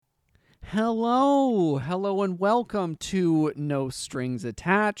Hello, and welcome to No Strings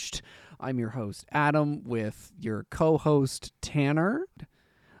Attached. I'm your host, Adam, with your co-host, Tanner.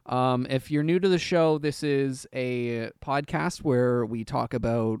 If you're new to the show, this is a podcast where we talk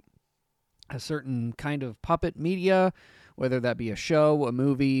about a certain kind of puppet media, whether that be a show, a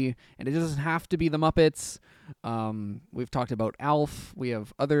movie, and it doesn't have to be the Muppets. We've talked about Alf. We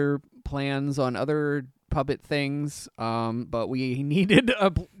have other plans on other puppet things, but we needed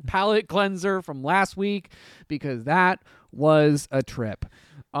a palate cleanser from last week because that was a trip.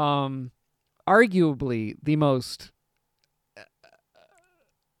 Arguably the most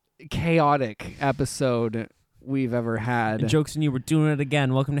chaotic episode we've ever had. And jokes on you, we're doing it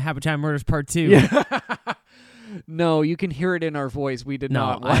again. Welcome to Happy Time Murders Part 2. Yeah. No, you can hear it in our voice. We did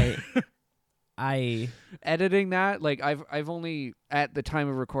not. I editing that, like I've only, at the time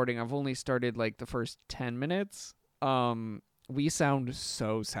of recording, I've only started like the first 10 minutes. We sound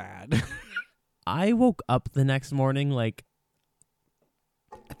so sad. I woke up the next morning like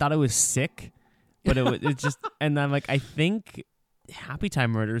I thought I was sick, but it's just, and I'm like, I think Happy Time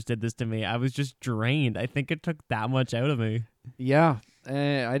Murders did this to me. I was just drained. I think it took that much out of me. Yeah,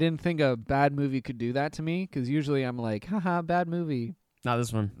 I didn't think a bad movie could do that to me, because usually I'm like, haha, bad movie. Not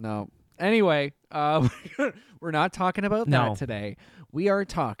this one. No. Anyway, we're not talking about that today. We are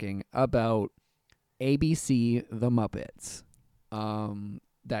talking about ABC The Muppets.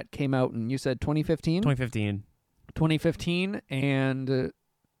 That came out in, you said 2015? 2015. 2015, and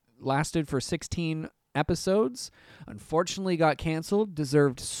lasted for 16 episodes. Unfortunately got canceled.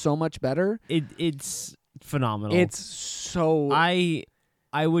 Deserved so much better. It's phenomenal. It's so... I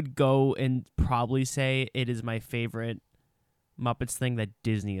would go and probably say it is my favorite Muppets thing that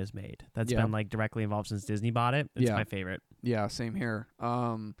Disney has made. That's been like directly involved since Disney bought it. It's my favorite. Yeah, same here.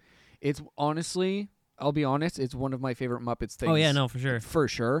 It's honestly, I'll be honest, it's one of my favorite Muppets things. Oh yeah, no, for sure. For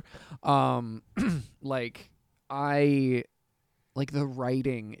sure. Like the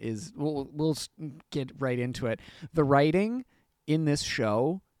writing is, we'll get right into it. The writing in this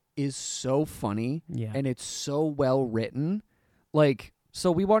show is so funny, and it's so well written. Like, so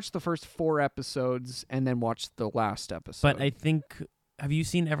we watched the first 4 episodes and then watched the last episode. But I think, have you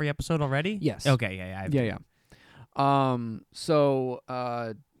seen every episode already? Yes. Okay, yeah. I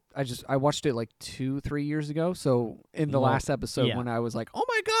watched it like 2-3 years ago. So in the last episode when I was like, oh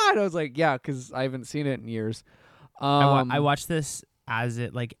my God, I was like, yeah, because I haven't seen it in years. I watched this as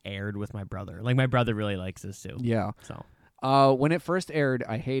it like aired with my brother. Like my brother really likes this too. Yeah. So when it first aired,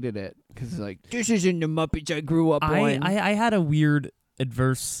 I hated it because like, this isn't the Muppets I grew up on. I had a weird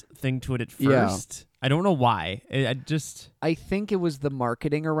adverse thing to it at first. I don't know why. I think it was the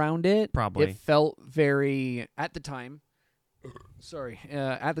marketing around it. Probably. It felt very, at the time, it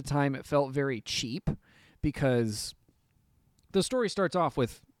felt very cheap because the story starts off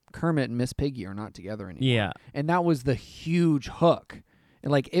with Kermit and Miss Piggy are not together anymore. Yeah. And that was the huge hook.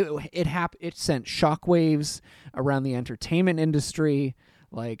 And like it sent shockwaves around the entertainment industry.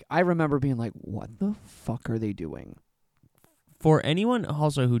 Like I remember being like, what the fuck are they doing? For anyone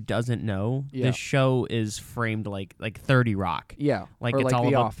also who doesn't know, this show is framed like 30 Rock. Yeah. Like or it's like all The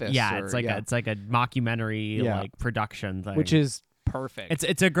about Office. Yeah, it's like a mockumentary like production thing. Which is perfect.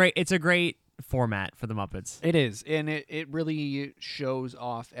 It's a great format for the Muppets. It is. And it really shows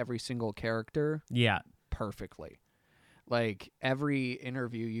off every single character. Yeah. Perfectly. Like every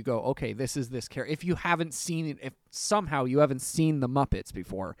interview you go, okay, this is this character. If you haven't seen it, if somehow you haven't seen the Muppets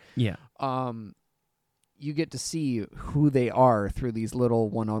before. Yeah. You get to see who they are through these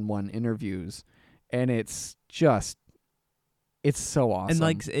little one-on-one interviews, and it's so awesome. And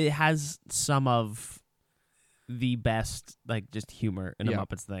like it has some of the best like just humor in a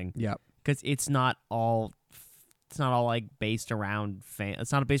Muppets thing. Yeah, because it's not all like based around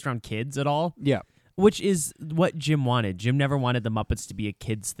it's not based around kids at all. Yeah, which is what Jim wanted. Jim never wanted the Muppets to be a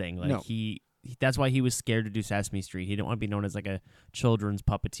kids thing. Like no. That's why he was scared to do Sesame Street. He didn't want to be known as like a children's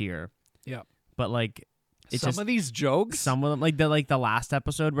puppeteer. Yeah, but like. Of these jokes, some of them, like the last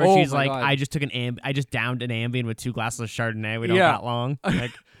episode where she's like, God. I just downed an Ambien with 2 glasses of Chardonnay. We don't got long.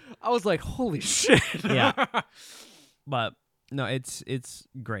 Like, I was like, holy shit. Yeah, but no, it's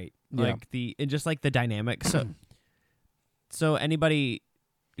great. Like just like the dynamic. So anybody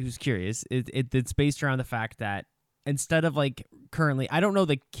who's curious, it's based around the fact that instead of like currently, I don't know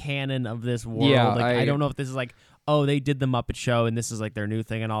the canon of this world. Yeah, like I don't know if this is like, oh, they did the Muppet Show and this is like their new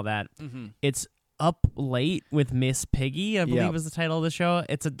thing and all that. Mm-hmm. It's Up Late with Miss Piggy, I believe is the title of the show.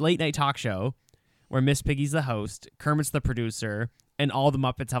 It's a late night talk show where Miss Piggy's the host, Kermit's the producer, and all the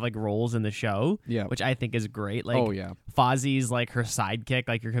Muppets have like roles in the show, which I think is great. Like, Fozzie's like her sidekick,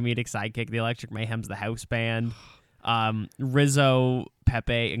 like your comedic sidekick. The Electric Mayhem's the house band. Rizzo,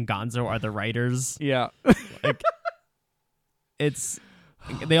 Pepe, and Gonzo are the writers. Yeah. Like,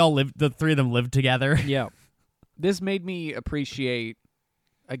 they all live. The three of them live together. Yeah. This made me appreciate.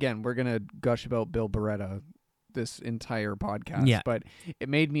 Again, we're gonna gush about Bill Beretta this entire podcast, Yeah. but it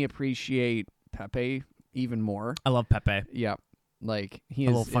made me appreciate Pepe even more. I love Pepe. Yeah, like he A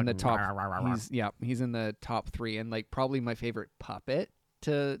is little in the top. rah, rah, rah, rah. He's in the top 3, and like probably my favorite puppet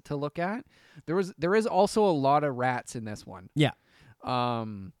to look at. There is also a lot of rats in this one. Yeah.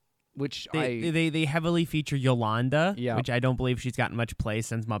 Which they heavily feature Yolanda, Yeah. which I don't believe she's gotten much play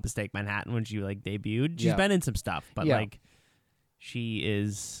since Muppet Take Manhattan when she like debuted. She's Yeah. been in some stuff, but Yeah. like she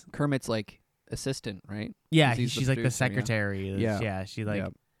is. Kermit's like assistant, right? Yeah, 'Cause he's she's the like the producer, secretary. Yeah. She like. Yeah.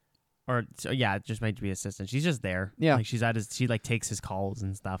 Or so, yeah, it just might be assistant. She's just there. Yeah. Like she's at his. She like takes his calls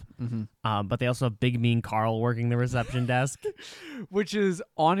and stuff. Mm-hmm. But they also have Big Mean Carl working the reception desk. Which is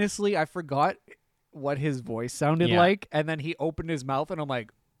honestly, I forgot what his voice sounded Yeah. like, and then he opened his mouth, and I'm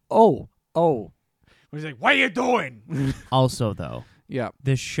like, oh. He's like, what are you doing? Also, though, Yeah.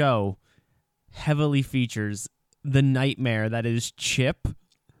 this show heavily features the nightmare that is Chip.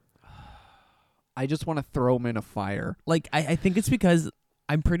 I just want to throw him in a fire. Like I think it's because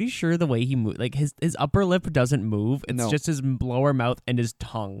I'm pretty sure the way he moves, like his upper lip doesn't move. It's No. just his lower mouth and his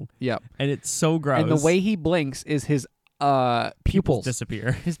tongue, Yeah. and it's so gross. And the way he blinks is his pupils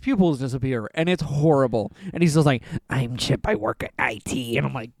disappear. His pupils disappear, and it's horrible. And he's just like, I'm Chip, I work at IT. And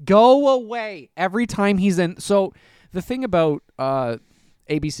I'm like, go away. Every time he's in. So the thing about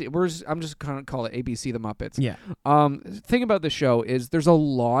ABC, I'm just going to call it ABC the Muppets. Yeah. Thing about the show is there's a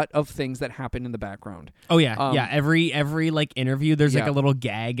lot of things that happen in the background. Oh yeah, yeah. Every like interview, there's like Yeah. a little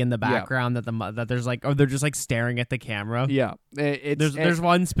gag in the background that there's like, or they're just like staring at the camera. Yeah. There's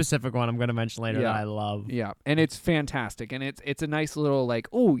one specific one I'm going to mention later Yeah. that I love. Yeah, and it's fantastic, and it's a nice little like,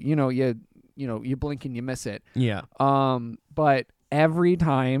 oh, you blink and you miss it. Yeah. But every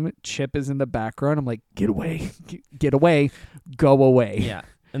time Chip is in the background, I'm like, get away, get away, go away. Yeah.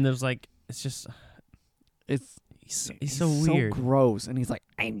 And there's like, it's just, It's he's so weird. so gross, and he's like,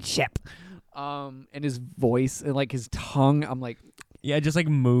 I'm Chip. And his voice and like his tongue, I'm like, Yeah, it just like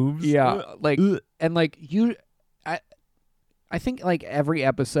moves. yeah, like, Ugh. and like I think like every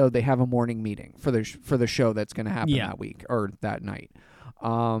episode they have a morning meeting for the show that's going to happen Yeah. that week or that night.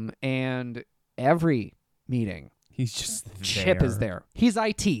 And every meeting, He's just Chip is there. He's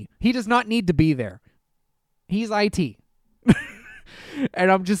IT. He does not need to be there. He's IT.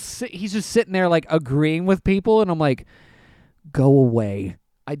 And he's just sitting there like agreeing with people, and I'm like, go away.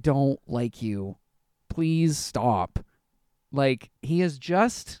 I don't like you. Please stop. Like, he is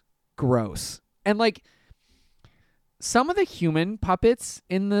just gross. And like some of the human puppets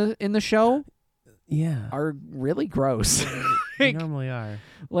in the show Yeah. are really gross. They normally are.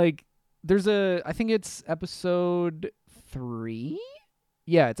 Like, I think it's episode 3.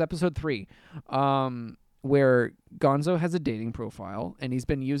 Yeah, it's episode 3. Where Gonzo has a dating profile, and he's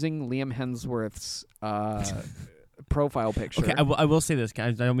been using Liam Hemsworth's profile picture. Okay, I will say this,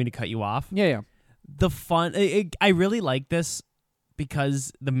 guys. I don't mean to cut you off. Yeah. The fun, I really like this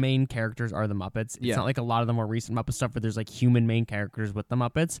because the main characters are the Muppets. It's Yeah. not like a lot of the more recent Muppet stuff where there's like human main characters with the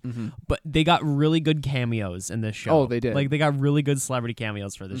Muppets. Mm-hmm. But they got really good cameos in this show. Oh, they did. Like they got really good celebrity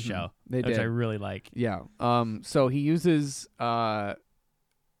cameos for this Mhm. show, They which did. I really like. Yeah. So he uses Liam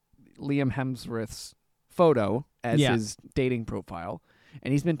Hemsworth's photo as Yeah. his dating profile,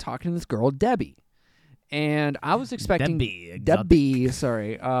 and he's been talking to this girl Debbie. And I was expecting Debbie,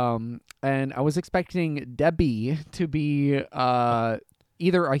 sorry. And I was expecting Debbie to be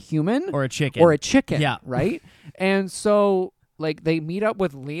either a human or a chicken, or a chicken, Yeah. right? And so like they meet up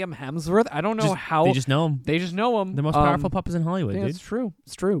with Liam Hemsworth. I don't know how they just know him. they just know him. The most powerful puppets in Hollywood, Yeah, dude. it's true.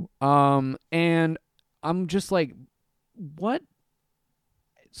 It's true. And I'm just like, what?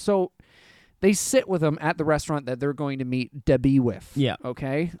 So they sit with him at the restaurant that they're going to meet Debbie with. Yeah.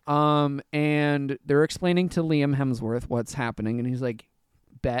 Okay. And they're explaining to Liam Hemsworth what's happening, and he's like,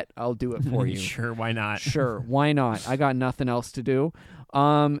 bet I'll do it for you. Sure, why not? Sure, why not? I got nothing else to do.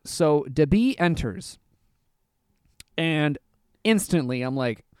 So Debbie enters, and instantly I'm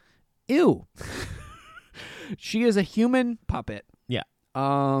like, ew. She is a human puppet. Yeah.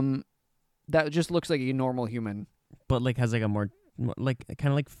 That just looks like a normal human. But like has like a more like kind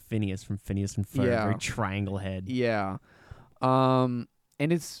of like Phineas from Phineas and Ferb, Yeah. very triangle head. Yeah. And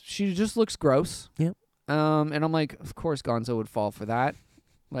she just looks gross. Yep. And I'm like, of course Gonzo would fall for that.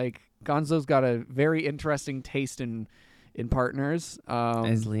 Like, Gonzo's got a very interesting taste in partners.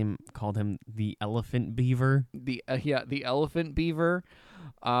 As Liam called him, the elephant beaver. The elephant beaver.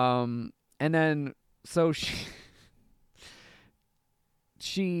 And then so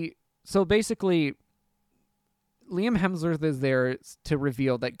so basically Liam Hemsworth is there to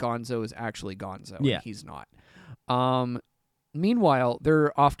reveal that Gonzo is actually Gonzo. Yeah. And he's not. Meanwhile,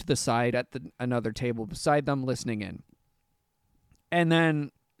 they're off to the side at another table beside them listening in. And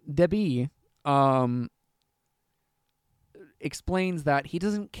then Debbie explains that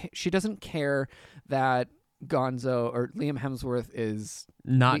she doesn't care that Gonzo or Liam Hemsworth is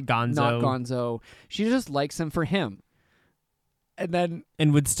not Gonzo. She just likes him for him. And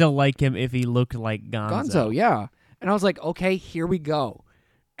would still like him if he looked like Gonzo. Yeah. And I was like, okay, here we go.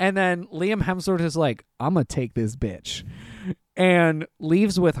 And then Liam Hemsworth is like, I'm going to take this bitch. And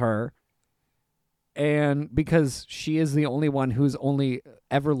leaves with her. And because she is the only one who's only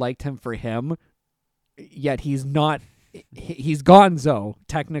ever liked him for him, yet he's not, he's Gonzo,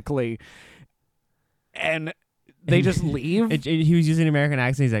 technically. And they just leave. He was using an American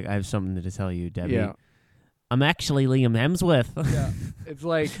accent. He's like, I have something to tell you, Debbie. Yeah. I'm actually Liam Hemsworth. Yeah. It's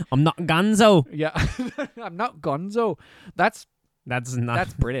like, I'm not Gonzo. Yeah. I'm not Gonzo. That's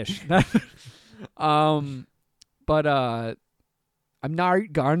British. But I'm not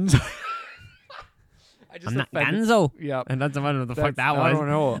Gonzo. I'm not Gonzo. Yeah. And that's what the fuck that was. I don't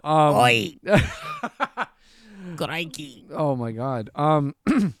know. Oi. Crikey. Oh my god.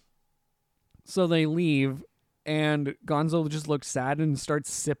 So they leave, and Gonzo just looks sad and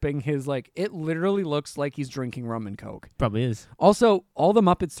starts sipping his, like, it literally looks like he's drinking rum and Coke. Probably is. Also, all the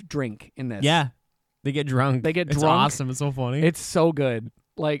Muppets drink in this. Yeah. They get drunk. It's awesome. It's so funny. It's so good.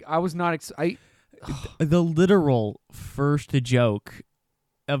 Like, I was not the literal first joke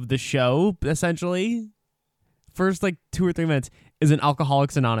of the show, essentially, first, like, 2 or 3 minutes, is an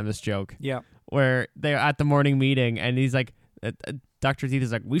Alcoholics Anonymous joke. Yeah. Where they're at the morning meeting, and he's like, Dr. Teeth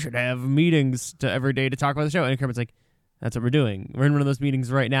is like, we should have meetings every day to talk about the show. And Kermit's like, that's what we're doing. We're in one of those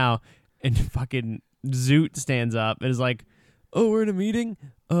meetings right now. And fucking Zoot stands up and is like, oh, we're in a meeting?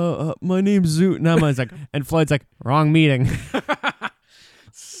 My name's Zoot. And Emma's like, and Floyd's like, wrong meeting.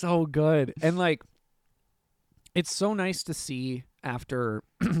 So good. And, like, it's so nice to see after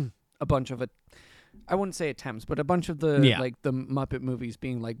a bunch of I wouldn't say attempts, but a bunch of the like the Muppet movies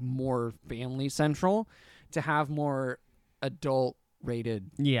being like more family central, to have more adult rated.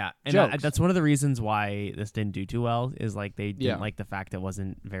 Yeah, and that's one of the reasons why this didn't do too well, is like they didn't like the fact it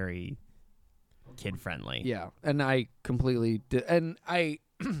wasn't very kid friendly. Yeah, and I completely did. And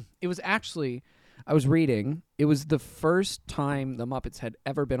it was actually, I was reading, it was the first time the Muppets had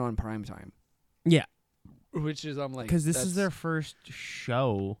ever been on primetime. Yeah, which is, I'm like, because this is their first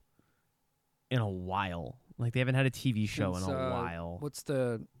show in a while. Like, they haven't had a TV show in a while. What's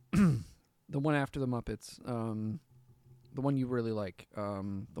the one after the Muppets? The one you really like. The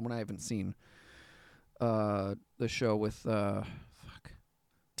one I haven't seen. The show with trying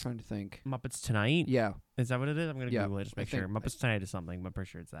to think. Muppets Tonight? Yeah. Is that what it is? I'm gonna Google it just make sure. Muppets Tonight is something, but I'm pretty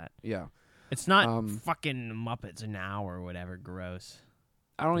sure it's that. Yeah. It's not fucking Muppets Now or whatever. Gross.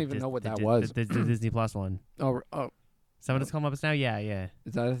 I don't even know what that was. The Disney Plus one. Oh. Is that what it's called, Muppets Now? Yeah.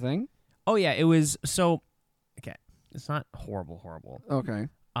 Is that a thing? Oh yeah, it was okay. It's not horrible. Okay.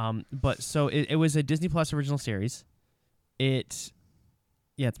 But so it was a Disney Plus original series. It's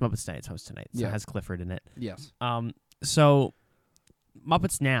Muppets Tonight. It's Host Tonight. So it has Clifford in it. Yes. So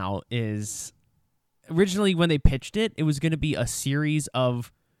Muppets Now is originally, when they pitched it, it was going to be a series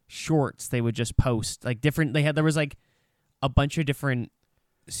of shorts they would just post, like different. There was like a bunch of different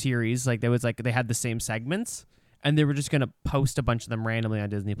series. Like they had the same segments. And they were just going to post a bunch of them randomly on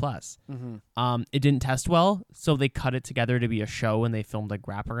Disney Plus. Mm-hmm. It didn't test well, so they cut it together to be a show, and they filmed like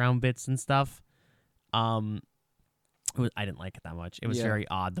wraparound bits and stuff. I didn't like it that much. It was very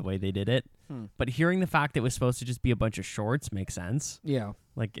odd the way they did it. But hearing the fact it was supposed to just be a bunch of shorts makes sense. Yeah.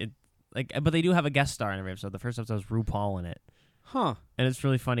 But they do have a guest star in every episode. The first episode has RuPaul in it. Huh. And it's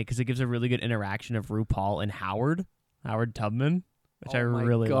really funny because it gives a really good interaction of RuPaul and Howard Tubman. Which I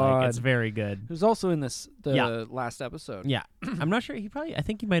really like. It's very good. He was also in the last episode. Yeah. I'm not sure. I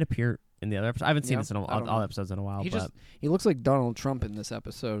think he might appear in the other episode. I haven't seen this in all episodes in a while. He looks like Donald Trump in this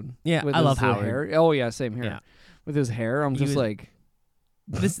episode. Yeah, I love Howard. Hair. Oh, yeah, same here. Yeah. With his hair, I'm just like...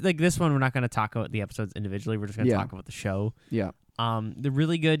 This one, we're not going to talk about the episodes individually. We're just going to talk about the show. Yeah. The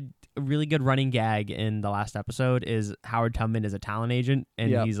really good running gag in the last episode is Howard Tubman is a talent agent,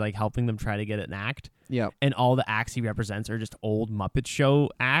 and he's like helping them try to get an act. Yeah. And all the acts he represents are just old Muppet Show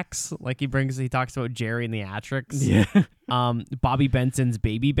acts. Like he talks about Jerry and the Atrics. Yeah. Bobby Benson's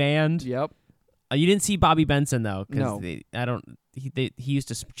baby band. Yep. You didn't see Bobby Benson though, because no. he used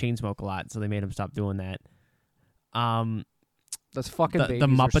to chain smoke a lot, so they made him stop doing that. Those fucking the babies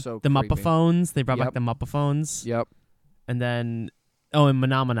Muppet are so the creepy. Muppaphones. They brought back the Muppaphones. Yep. And then and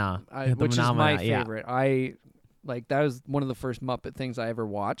Phenomena, which is my favorite. Like that was one of the first Muppet things I ever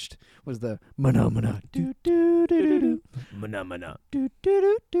watched was the mana do do do do do Mana. do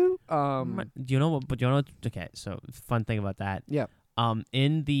do do. Do you know what? But you know. Okay, so fun thing about that. Yeah.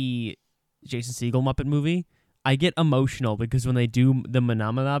 In the Jason Segel Muppet movie, I get emotional because when they do the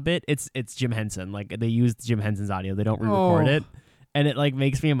Mana bit, it's Jim Henson. Like they use Jim Henson's audio. They don't re-record it, and it like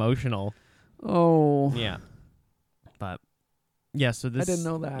makes me emotional. Oh. Yeah. But yeah, so this I didn't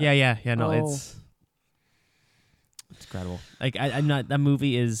know that. Yeah. No, Oh. it's incredible. Like I'm not. That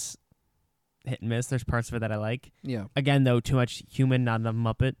movie is hit and miss. There's parts of it that I like. Yeah. Again, though, too much human, not enough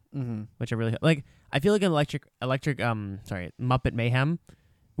Muppet, which I really like. I feel like an electric Muppet Mayhem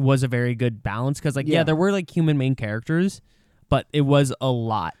was a very good balance because there were like human main characters, but it was a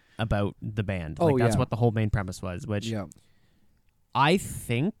lot about the band. Like that's what the whole main premise was. Which I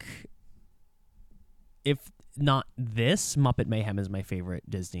think, if not this, Muppet Mayhem is my favorite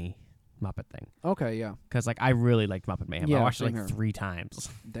Disney Muppet thing. Okay, yeah. Because like I really liked Muppet Mayhem. Yeah, I watched it like same here. 3 times.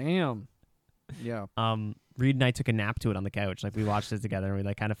 Damn. Yeah. Reed and I took a nap to it on the couch. Like we watched it together and we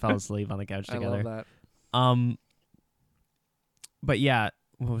like kind of fell asleep on the couch together. I love that. But yeah,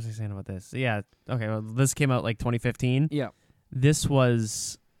 what was I saying about this? Yeah, okay, well this came out like 2015. Yeah. This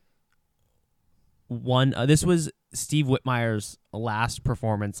was this was Steve Whitmire's last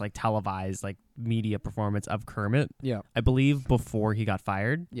performance, like televised, like media performance of Kermit. Yeah. I believe before he got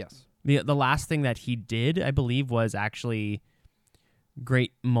fired. Yes. The last thing that he did, I believe, was actually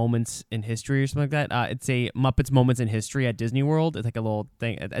Great Moments in History or something like that. It's a Muppets Moments in History at Disney World. It's like a little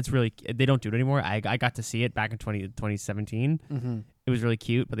thing. It's really, they don't do it anymore. I got to see it back in 2017. Mm-hmm. It was really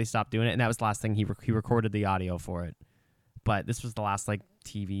cute, but they stopped doing it, and that was the last thing he recorded the audio for it. But this was the last like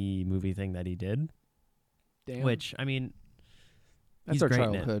TV movie thing that he did. Damn. Which, I mean, that's he's our great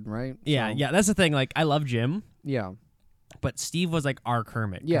in childhood, right? Yeah, So, yeah. That's the thing. Like, I love Jim. Yeah. But Steve was like our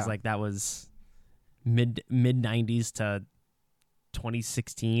Kermit. Yeah. Because like that was mid 90s to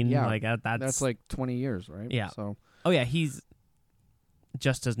 2016. Yeah. Like That's like 20 years, right? Yeah. So. Oh yeah, he's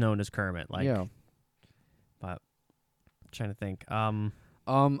just as known as Kermit. Like. Yeah. But I'm trying to think.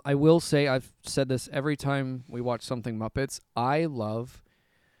 I will say I've said this every time we watch something Muppets. I love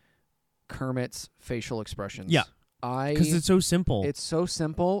Kermit's facial expressions. Yeah. Because it's so simple. It's so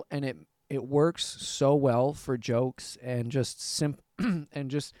simple, and it works so well for jokes and just and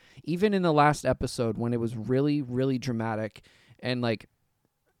just even in the last episode when it was really, really dramatic and like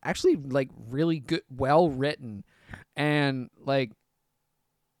actually like really good, well written, and like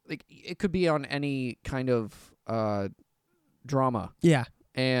it could be on any kind of drama. Yeah.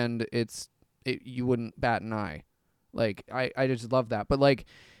 And you wouldn't bat an eye. Like I just love that. But like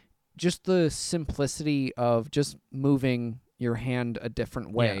just the simplicity of just moving your hand a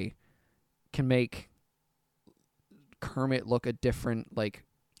different way can make Kermit look a different, like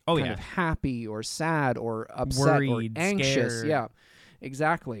kind of happy or sad or upset worried, or anxious. scared. Yeah,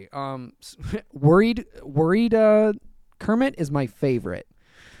 exactly. Worried Kermit is my favorite.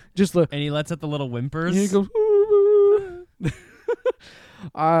 Just the and he lets out the little whimpers. and he goes.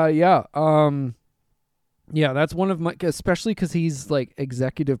 Yeah, that's one of my, especially because he's like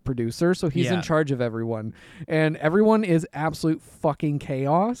executive producer, so he's in charge of everyone, and everyone is absolute fucking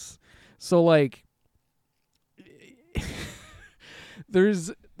chaos. So like, there's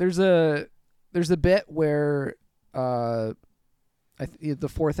a bit where the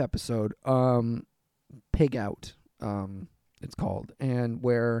 4th episode, Pig Out, it's called, and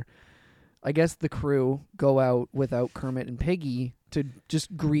where I guess the crew go out without Kermit and Piggy to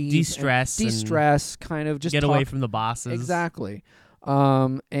just grieve, de-stress, kind of just get away from the bosses. Exactly.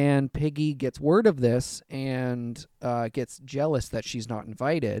 And Piggy gets word of this and gets jealous that she's not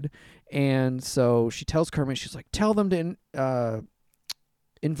invited, and so she tells Kermit, she's like, "Tell them to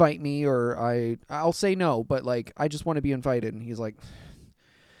invite me, or I'll say no, but like I just want to be invited." And he's like,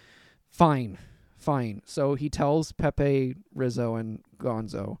 "Fine." So he tells Pepe, Rizzo, and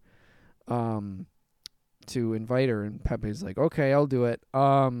Gonzo to invite her, and Pepe's like, "Okay, I'll do it."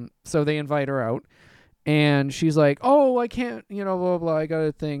 So they invite her out, and she's like, "Oh, I can't, blah, blah, blah, I got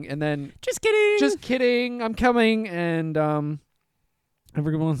a thing." And then, just kidding, I'm coming. And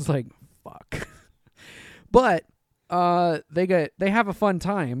everyone's like, fuck. But they have a fun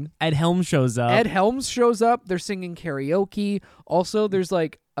time. Ed Helms shows up. They're singing karaoke. Also, there's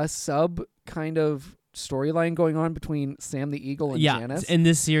like a sub kind of storyline going on between Sam the Eagle and Janice. In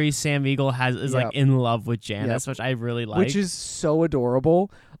this series, Sam Eagle is like in love with Janice, which I really like. Which is so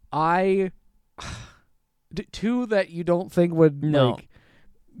adorable. Two that you don't think would like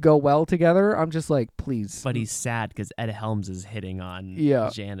go well together. I'm just like, please. But he's sad because Ed Helms is hitting on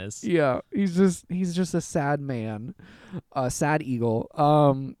Janice. Yeah, he's just a sad man. Sad Eagle.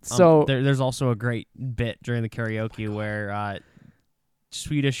 So there's also a great bit during the karaoke where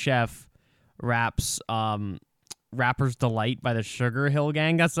Swedish Chef raps Rapper's Delight by the Sugar Hill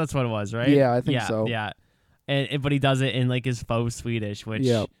Gang. That's what it was, right? Yeah, I think so. Yeah. But he does it in like his faux Swedish, which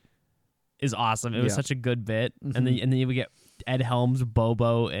is awesome. It was such a good bit. Mm-hmm. And then you would get Ed Helms,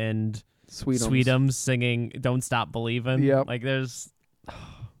 Bobo, and Sweetums singing "Don't Stop Believing." Yep. Like there's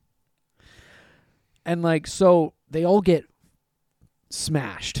and like so they all get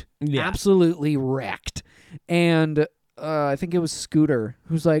smashed, absolutely wrecked, and I think it was Scooter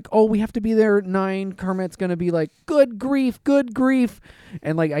who's like, "Oh, we have to be there at 9." Kermit's gonna be like, good grief,"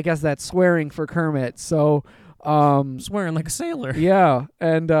 and like I guess that's swearing for Kermit. So swearing like a sailor. Yeah,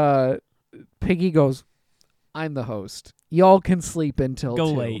 and Piggy goes, "I'm the host. Y'all can sleep until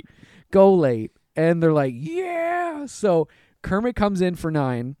 2. Go late." And they're like, "Yeah." So Kermit comes in for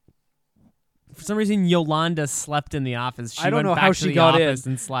 9. For some reason, Yolanda slept in the office. I don't know how she got in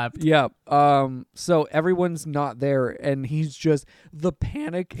and slept. Yeah. So everyone's not there, and he's just the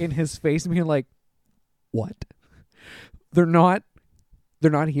panic in his face, being like, "What? They're not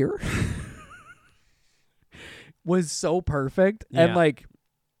here." Was so perfect, and like,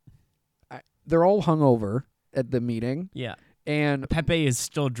 they're all hungover at the meeting. Yeah. And Pepe is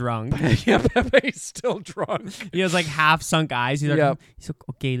still drunk. Yeah, Pepe's still drunk. He has like half sunk eyes. He's like,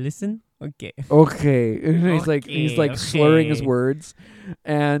 okay, listen. Okay. And he's like slurring his words.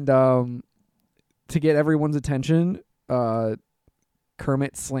 And to get everyone's attention,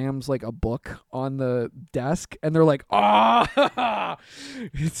 Kermit slams like a book on the desk, and they're like, "Ah!"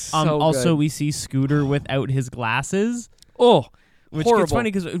 It's so also good. we see Scooter without his glasses. Oh, which horrible. It's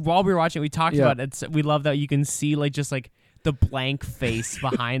funny because while we were watching, we talked about it. We love that you can see like just like the blank face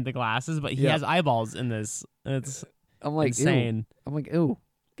behind the glasses, but he has eyeballs in this. It's insane. Ew. I'm like, ew,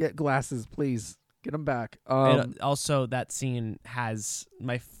 get glasses, please. Get them back. And also, that scene has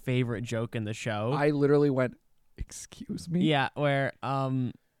my favorite joke in the show. I literally went, "Excuse me?" Yeah, where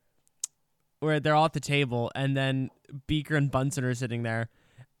they're all at the table, and then Beaker and Bunsen are sitting there,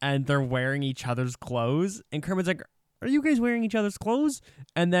 and they're wearing each other's clothes, and Kermit's like, "Are you guys wearing each other's clothes?"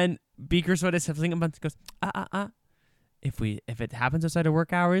 And then Beaker sort of something, and Bunsen goes, If it happens outside of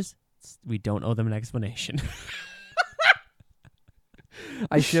work hours, we don't owe them an explanation."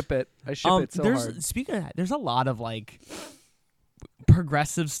 I ship it. So hard. Speaking of that, there's a lot of like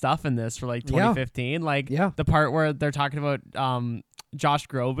progressive stuff in this for like 2015. Like the part where they're talking about Josh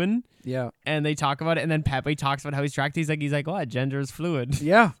Groban. Yeah. And they talk about it, and then Pepe talks about how he's tracked. He's like, "What? Gender is fluid."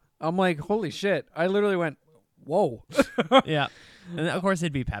 Yeah. I'm like, holy shit. I literally went, whoa. Yeah. And of course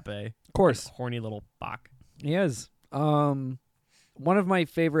it'd be Pepe. Of course. Horny little Bach. He is. One of my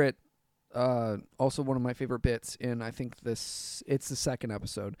favorite also one of my favorite bits in, I think it's the second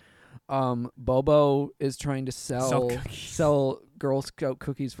episode. Bobo is trying to sell Girl Scout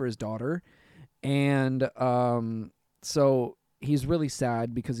cookies for his daughter, and so he's really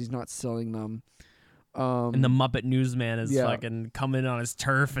sad because he's not selling them. And the Muppet newsman is fucking coming on his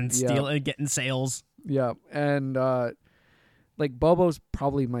turf and stealing, getting sales. Yeah, and like Bobo's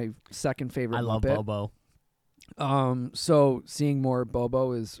probably my second favorite. I love Muppet. Bobo. So seeing more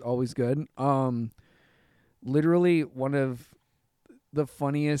Bobo is always good. Literally one of the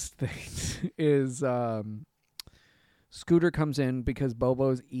funniest things is Scooter comes in because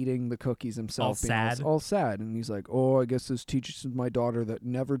Bobo's eating the cookies himself. All sad. And he's like, "Oh, I guess this teaches my daughter that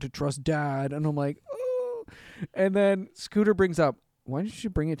never to trust Dad." And I'm like, "Oh." And then Scooter brings up, "Why didn't you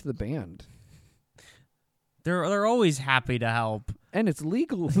bring it to the band?" They're always happy to help. And it's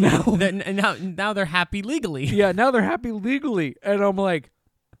legal now. Now they're happy legally. Yeah, now they're happy legally. And I'm like,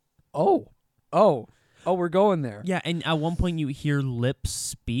 oh, we're going there. Yeah, and at one point you hear lips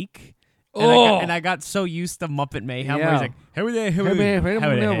speak. And I got so used to Muppet Mayhem where he's like,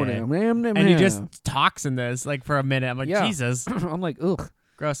 and he just talks in this like for a minute. I'm like, Jesus. I'm like, ugh.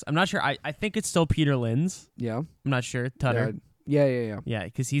 Gross. I'm not sure. I think it's still Peter Linz. Yeah. I'm not sure. Tutter. Yeah. Yeah,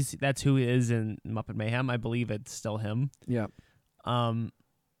 because that's who he is in Muppet Mayhem. I believe it's still him. Yeah. But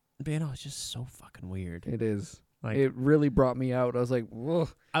it's just so fucking weird. It is. Like, it really brought me out. I was like, whoa.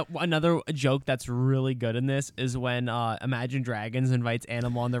 Another joke that's really good in this is when Imagine Dragons invites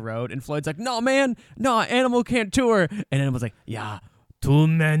Animal on the road, and Floyd's like, "No, man, no, Animal can't tour." And Animal's like, "Yeah, too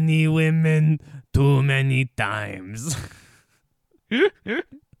many women, too many times."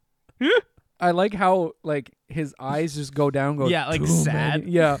 I like how like his eyes just go down. Yeah, like sad.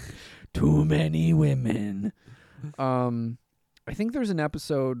 Too many women. I think there's an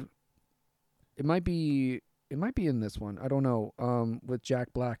episode. It might be in this one. I don't know. With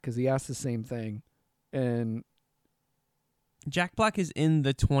Jack Black, because he asked the same thing, and Jack Black is in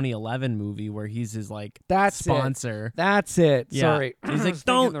the 2011 movie where he's his like That's sponsor. That's it. Yeah. Sorry. He's like,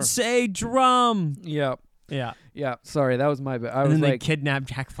 don't say drum. Yep. Yeah. Yeah. Sorry, that was my bad. I And was then like, they kidnap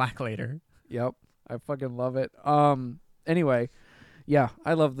Jack Black later. Yep. I fucking love it. Anyway, yeah,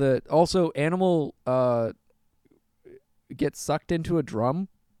 I love the also Animal gets sucked into a drum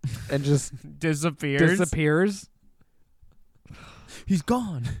and just disappears. He's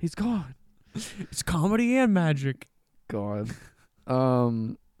gone. He's gone. It's comedy and magic. God.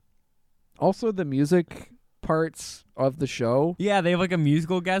 Also the music parts of the show. Yeah, they have like a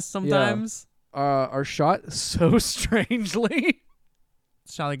musical guest sometimes. Are shot so strangely.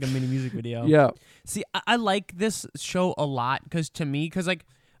 It's shot like a mini music video. Yeah. See, I like this show a lot because like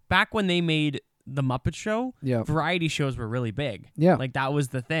back when they made the Muppet Show, variety shows were really big. Yeah. Like that was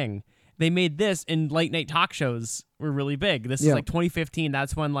the thing. They made this and late night talk shows were really big. This is like 2015.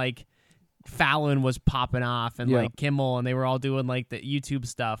 That's when like Fallon was popping off and like Kimmel and they were all doing like the YouTube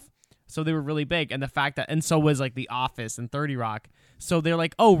stuff. So they were really big. And the fact that, and so was like The Office and 30 Rock. So they're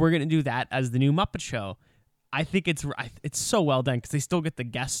like, oh, we're going to do that as the new Muppet Show. I think it's so well done because they still get the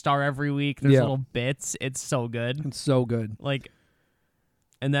guest star every week. There's little bits. It's so good. It's so good. Like,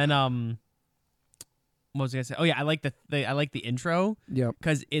 and then what was I gonna say? Oh yeah, I like the intro. Yeah,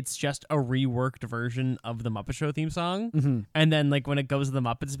 because it's just a reworked version of the Muppet Show theme song. Mm-hmm. And then like when it goes to the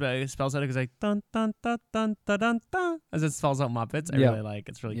Muppets, it spells out, it goes like dun dun dun dun dun dun dun as it spells out Muppets. I really like.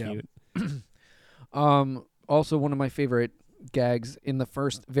 It's really cute. Also one of my favorite gags in the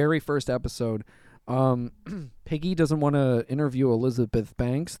very first episode. Piggy doesn't want to interview Elizabeth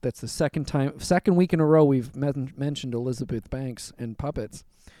Banks. That's the second week in a row we've mentioned Elizabeth Banks in Puppets.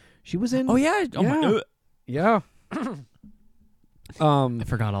 She was in. Oh yeah. Oh my. Yeah. I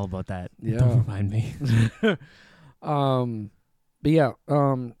forgot all about that. Yeah. Don't remind me. But yeah.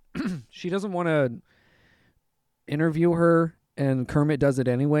 She doesn't want to interview her, and Kermit does it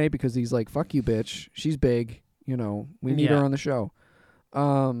anyway because he's like, "Fuck you, bitch. She's big. You know, we need her on the show."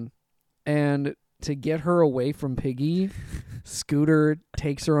 And to get her away from Piggy, Scooter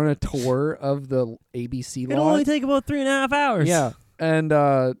takes her on a tour of the ABC lot. It'll only take about 3.5 hours. Yeah.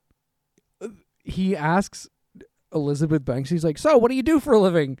 And he asks Elizabeth Banks, he's like, so what do you do for a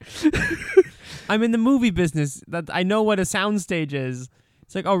living? I'm in the movie business. That I know what a soundstage is.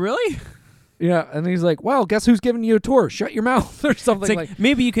 It's like, oh, really? Yeah. And he's like, well, guess who's giving you a tour? Shut your mouth or something like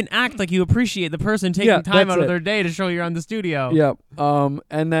maybe you can act like you appreciate the person taking time out of their day to show you're on the studio. Yeah.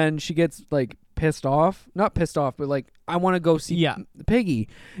 And then she gets like pissed off. Not pissed off, but like, I want to go see Piggy.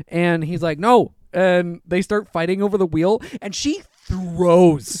 And he's like, no. And they start fighting over the wheel, and she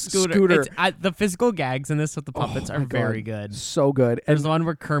throws Scooter. The physical gags in this with the puppets are very good. So good. There's the one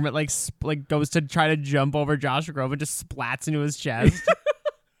where Kermit like goes to try to jump over Josh Groban and just splats into his chest.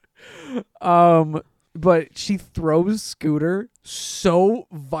 But she throws Scooter so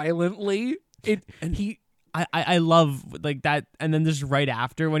violently. I love like that, and then just right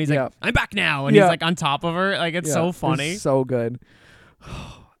after when he's like, I'm back now, and he's like on top of her, like it's so funny. It's so good.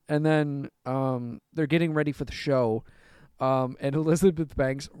 And then they're getting ready for the show, and Elizabeth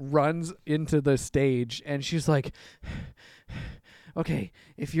Banks runs into the stage, and she's like, okay,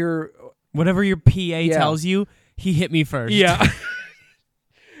 if you're... Whatever your PA tells you, he hit me first. Yeah.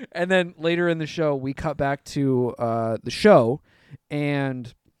 And then later in the show, we cut back to the show,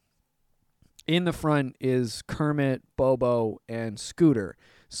 and in the front is Kermit, Bobo, and Scooter.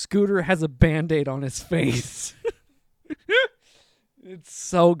 Scooter has a Band-Aid on his face. It's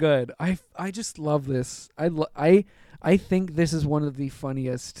so good. I just love this. I think this is one of the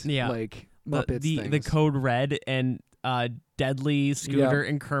funniest like Muppets things. The Code Red and Deadly, Scooter,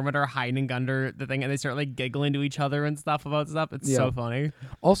 and Kermit are hiding under the thing, and they start like giggling to each other and stuff about stuff. It's so funny.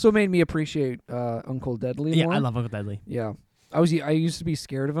 Also made me appreciate Uncle Deadly more. I love Uncle Deadly. Yeah. I used to be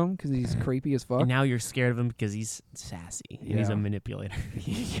scared of him because he's creepy as fuck. And now you're scared of him because he's sassy and he's a manipulator.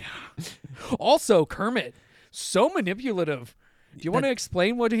 Yeah. Also, Kermit, so manipulative. Do you want to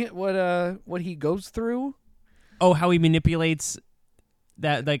explain what he goes through? Oh, how he manipulates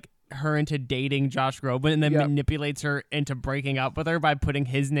that like her into dating Josh Groban, and then manipulates her into breaking up with her by putting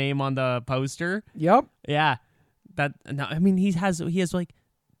his name on the poster. Yep. Yeah. I mean, he has like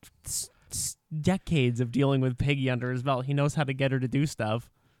decades of dealing with Piggy under his belt. He knows how to get her to do stuff.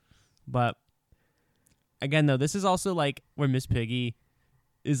 But again, though, this is also like where Miss Piggy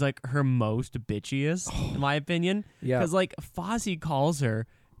is like her most bitchiest, in my opinion. Yeah. Because like Fozzie calls her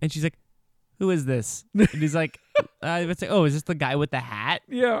and she's like, who is this? And he's like, it's like, oh, is this the guy with the hat?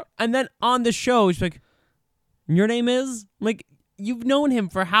 Yeah. And then on the show, she's like, your name is? Like, you've known him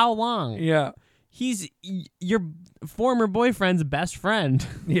for how long? Yeah. He's your former boyfriend's best friend.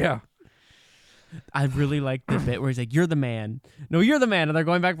 Yeah. I really like the bit where he's like, "You're the man." No, you're the man, and they're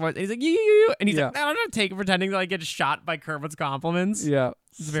going back and forth. And he's like, "You," and he's like, "No, I'm not taking pretending to like get shot by Kermit's compliments." Yeah,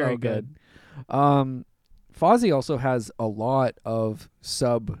 It's very good. Fozzie also has a lot of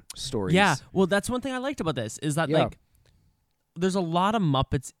sub stories. Yeah, well, that's one thing I liked about this is that like there's a lot of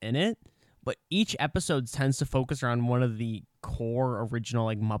Muppets in it, but each episode tends to focus around one of the core original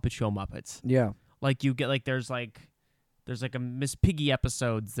like Muppet Show Muppets. Yeah. Like you get like there's like a Miss Piggy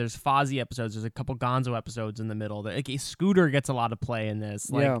episodes, there's Fozzie episodes, there's a couple Gonzo episodes in the middle. Like Scooter gets a lot of play in this.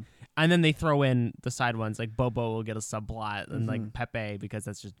 Like, and then they throw in the side ones like Bobo will get a subplot and like Pepe because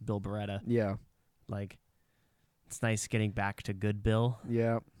that's just Bill Beretta. Yeah. Like it's nice getting back to good Bill.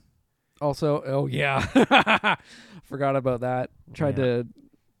 Yeah. Also, oh yeah. Forgot about that. Tried to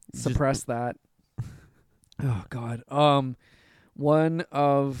suppress that. Oh god. One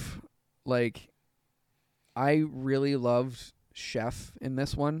of like I really loved Chef in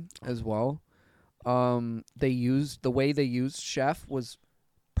this one as well. They used the way they used Chef was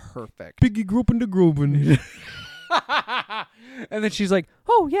perfect. Piggy grew up in the Groven. And then she's like,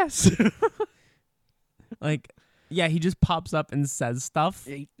 "Oh yes." Like, yeah, he just pops up and says stuff.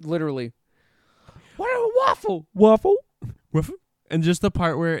 Literally. What a waffle, waffle. And just the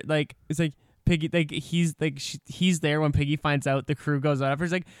part where like it's like Piggy, like he's there when Piggy finds out the crew goes out.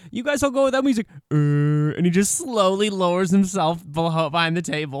 He's like, "You guys all go with them." He's like, and he just slowly lowers himself behind the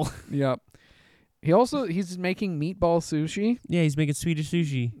table. Yeah. He's making meatball sushi. Yeah, he's making Swedish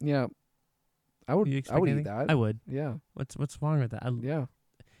sushi. Yeah. I would eat that. I would. Yeah. What's wrong with that? Yeah.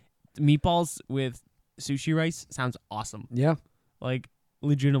 Meatballs with sushi rice sounds awesome. Yeah. Like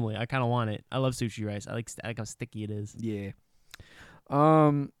legitimately, I kind of want it. I love sushi rice. I like how sticky it is. Yeah.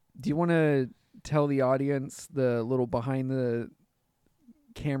 Do you want to tell the audience the little behind the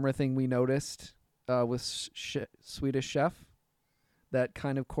camera thing we noticed with Swedish Chef that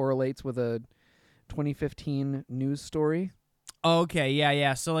kind of correlates with a 2015 news story? Okay,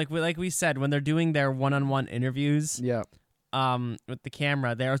 yeah. So like we said, when they're doing their one-on-one interviews, with the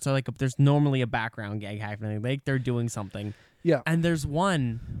camera, there's normally a background gag happening, like they're doing something. Yeah. And there's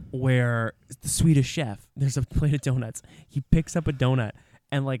one where the Swedish Chef, there's a plate of donuts. He picks up a donut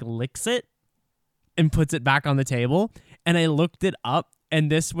and like licks it and puts it back on the table. And I looked it up,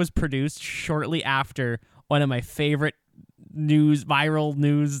 and this was produced shortly after one of my favorite viral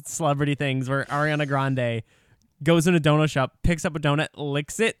news celebrity things where Ariana Grande goes in a donut shop, picks up a donut,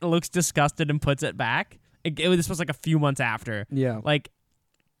 licks it, looks disgusted, and puts it back. This was like a few months after. Yeah. Like,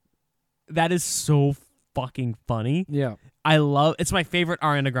 that is so fucking funny. Yeah. It's my favorite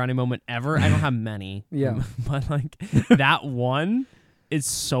Ariana Grande moment ever. I don't have many. Yeah. But like that one is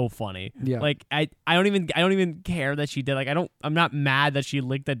so funny. Yeah. Like I don't even care that she did. Like I'm not mad that she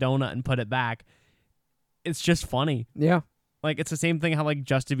licked the donut and put it back. It's just funny. Yeah. Like it's the same thing how like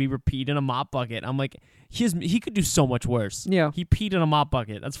Justin Bieber peed in a mop bucket. I'm like, he could do so much worse. Yeah. He peed in a mop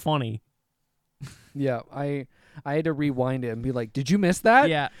bucket. That's funny. Yeah. I had to rewind it and be like, "Did you miss that?"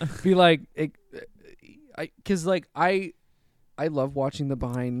 Yeah. Be like, because like I love watching the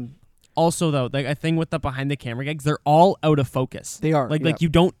behind. Also, though, like a thing with the behind the camera gags, they're all out of focus. They are. Like you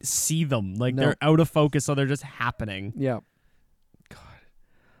don't see them. Like they're out of focus, so they're just happening. Yeah.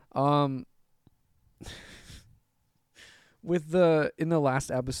 God. In the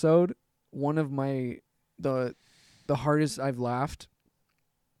last episode, one of the hardest I've laughed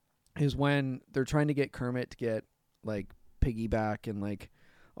is when they're trying to get Kermit to get like piggyback and like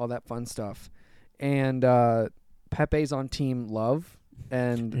all that fun stuff, and Pepe's on Team Love.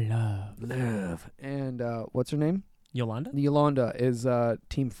 And love, and what's her name? Yolanda is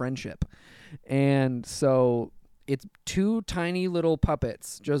Team Friendship, and so it's two tiny little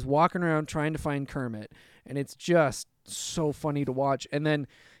puppets just walking around trying to find Kermit, and it's just so funny to watch. And then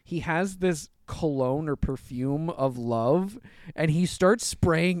he has this cologne or perfume of love, and he starts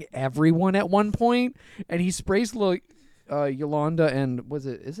spraying everyone at one point, and he sprays Yolanda and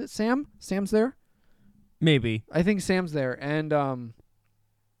is it Sam? Sam's there? Maybe. I think Sam's there, and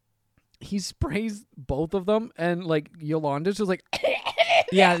he sprays both of them, and like Yolanda's just like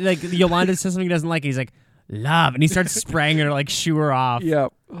yeah, like Yolanda says something he doesn't like. He's like, "Love," and he starts spraying her to like shoo her off. Yeah.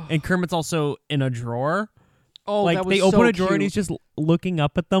 And Kermit's also in a drawer. Oh, like that was they open so a drawer cute. and he's just looking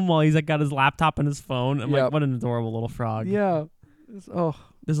up at them while he's like got his laptop and his phone. I'm Yep. like, what an adorable little frog. Yeah.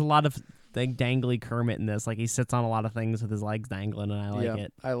 There's a lot of like dangly Kermit in this. Like he sits on a lot of things with his legs dangling, and I like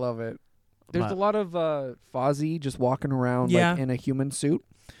it. I love it. There's a lot of Fozzie just walking around like in a human suit.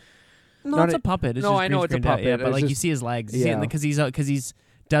 No, it's a puppet. It's no, just I know it's a green screened out. puppet. Yeah, but It's like you just- see his legs. Yeah. Because he's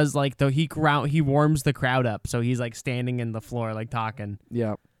does like though he warms the crowd up, so he's like standing in the floor like talking.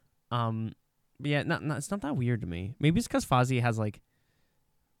 Yeah. But yeah, it's not that weird to me. Maybe it's because Fozzie has like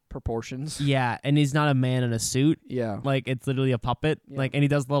proportions. Yeah, and he's not a man in a suit. Yeah. Like, it's literally a puppet. Yeah. Like, and he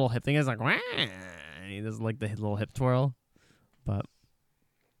does the little hip thing. It's like, wah, and he does like the little hip twirl. But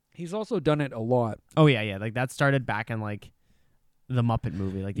He's also done it a lot. oh yeah. Like that started back in like the Muppet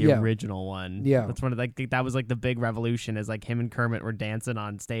movie, like the Yeah. original one. Yeah. That's one of like that was like the big revolution. Is like him and Kermit were dancing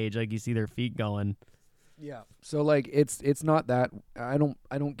on stage. Like you see their feet going. Yeah. So like it's not that I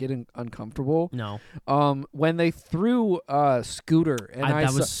don't get uncomfortable. No. When they threw Scooter and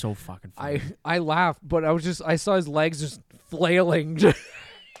That was so fucking funny. I laughed, but I saw his legs just flailing.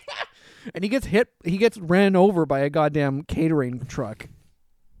 And he gets ran over by a goddamn catering truck.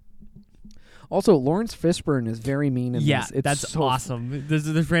 Also, Lawrence Fishburne is very mean in this. It's that's so awesome.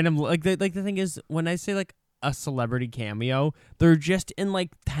 There's random like the thing is when I say like a celebrity cameo, they're just in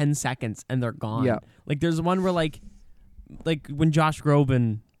like 10 seconds and they're gone. Yeah. Like there's one where like when Josh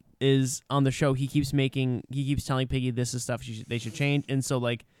Groban is on the show, he keeps telling Piggy this is stuff they should change, and so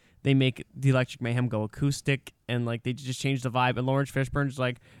like they make the Electric Mayhem go acoustic, and like they just change the vibe. And Lawrence Fishburne's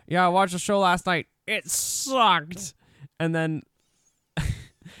like, "Yeah, I watched the show last night. It sucked." And then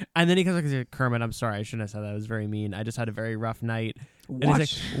he comes like, "Kermit, I'm sorry. I shouldn't have said that. It was very mean. I just had a very rough night." And he's like,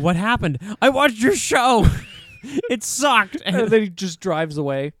 "What happened? I watched your show. It sucked." And then he just drives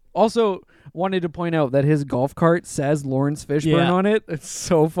away. Also, wanted to point out that his golf cart says Lawrence Fishburne on it. It's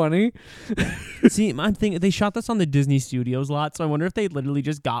so funny. See, I'm thinking they shot this on the Disney Studios lot, so I wonder if they literally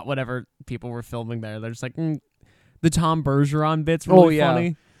just got whatever people were filming there. They're just like, the Tom Bergeron bit's really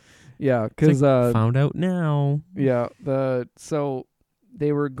funny. Yeah, because found out now. Yeah, so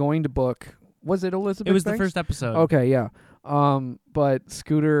they were going to book. Was it Elizabeth? It was Banks? the first episode. Okay, yeah. But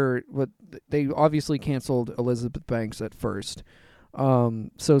Scooter, they obviously canceled Elizabeth Banks at first.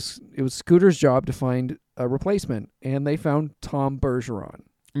 So it was Scooter's job to find a replacement, and they found Tom Bergeron.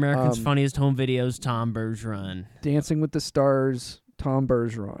 America's Funniest Home Videos, Tom Bergeron. Dancing with the Stars, Tom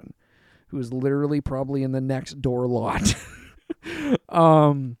Bergeron, who is literally probably in the next door lot.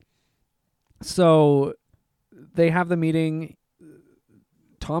 So they have the meeting.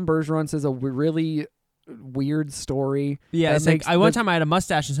 Tom Bergeron says a really weird story. Yeah, it's like one time I had a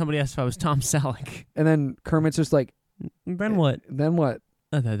mustache and somebody asked if I was Tom Selleck. And then Kermit's just like, then what? Then what?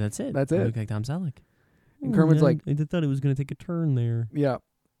 That's it. That's it. I look like Tom Selleck. And Kermit's like, I thought it was going to take a turn there. Yeah.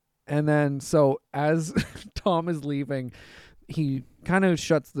 And then so as Tom is leaving, he kind of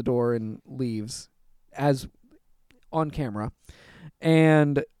shuts the door and leaves as on camera.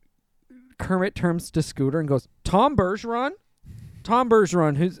 And Kermit turns to Scooter and goes, Tom Bergeron? Tom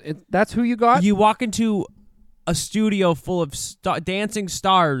Bergeron, that's who you got? You walk into a studio full of dancing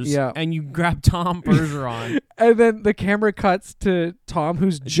stars, and you grab Tom Bergeron. And then the camera cuts to Tom,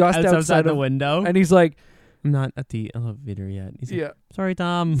 who's just outside the window. And he's like, I'm not at the elevator yet. He's like, sorry,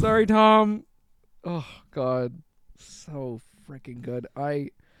 Tom. Sorry, Tom. Oh, God. So freaking good.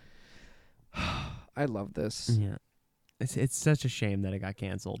 I love this. Yeah. It's such a shame that it got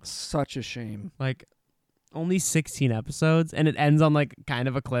canceled. Such a shame. Like, only 16 episodes, and it ends on like kind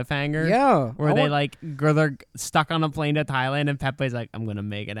of a cliffhanger. Yeah. Where they're stuck on a plane to Thailand, and Pepe's like, I'm going to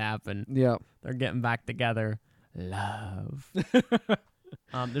make it happen. Yeah. They're getting back together. Love.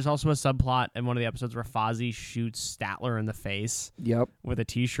 There's also a subplot in one of the episodes where Fozzie shoots Statler in the face. Yep. With a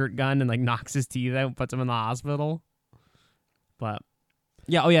t-shirt gun and like knocks his teeth out and puts him in the hospital. But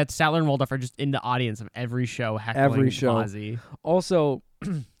yeah, Statler and Waldorf are just in the audience of every show heckling Fozzie. Also,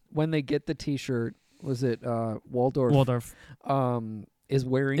 when they get the t-shirt, was it Waldorf? Waldorf is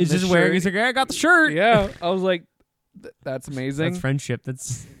wearing. He's just wearing. He's like, I got the shirt. Yeah, I was like, that's amazing. That's friendship.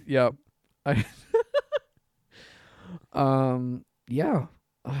 That's yep. Yeah.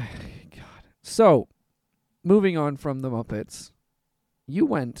 Oh, God. So, moving on from the Muppets, you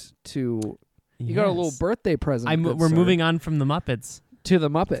went to. You got a little birthday present. We're moving on from the Muppets to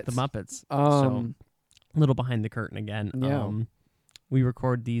the Muppets. The Muppets. So, a little behind the curtain again. Yeah. We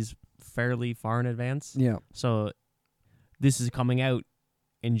record these fairly far in advance. Yeah. So this is coming out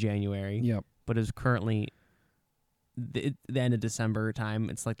in January. Yep. But is currently the end of December time.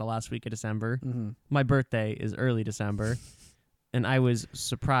 It's like the last week of December. Mm-hmm. My birthday is early December. And I was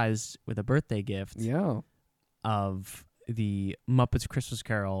surprised with a birthday gift. Yeah. Of the Muppets Christmas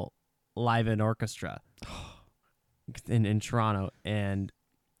Carol live in orchestra in Toronto. And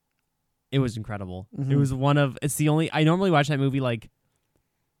it was incredible. Mm-hmm. It was I normally watch that movie like.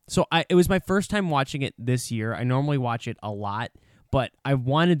 So it was my first time watching it this year. I normally watch it a lot, but I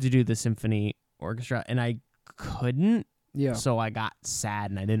wanted to do the symphony orchestra and I couldn't. Yeah. So I got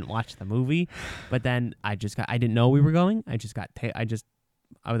sad and I didn't watch the movie. But then I didn't know we were going. I thought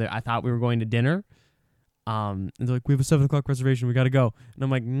we were going to dinner. And they're like, we have a 7:00 reservation. We got to go. And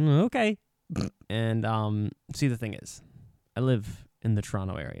I'm like, okay. And see, the thing is, I live in the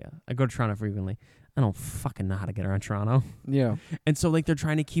Toronto area. I go to Toronto frequently. I don't fucking know how to get around Toronto. Yeah. And so like they're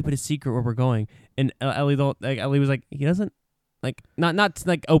trying to keep it a secret where we're going. And Ellie was like, he doesn't like not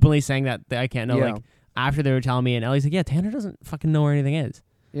like openly saying that I can't know. Yeah. Like after they were telling me, and Ellie's like, yeah, Tanner doesn't fucking know where anything is.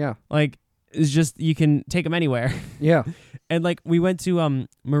 Yeah. Like it's just you can take him anywhere. Yeah. And like we went to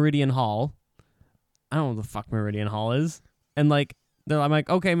Meridian Hall. I don't know what the fuck Meridian Hall is. And like I'm like,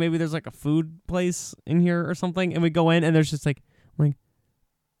 okay, maybe there's like a food place in here or something. And we go in and there's just like, I'm like,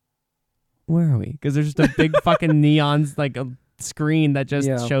 where are we? Because there's just a big fucking neons like a screen that just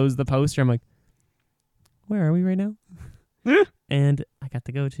shows the poster. I'm like, where are we right now? And I got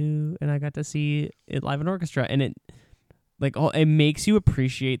to see it live in orchestra, and it like it makes you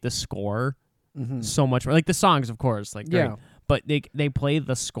appreciate the score so much more. Like the songs, of course, like great, but they play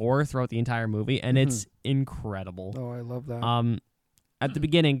the score throughout the entire movie, and it's incredible. Oh, I love that. At the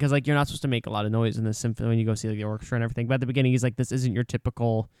beginning, because like you're not supposed to make a lot of noise in the symphony when you go see like the orchestra and everything. But at the beginning, he's like, this isn't your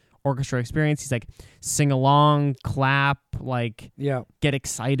typical orchestra experience. He's like, sing along, clap, like get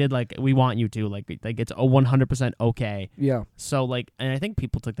excited, like we want you to, like it's 100% okay. Yeah. So like, and I think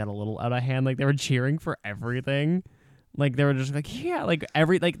people took that a little out of hand. Like they were cheering for everything. Like they were just like, yeah, like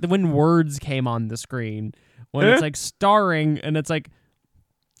when words came on the screen, when it's like starring and it's like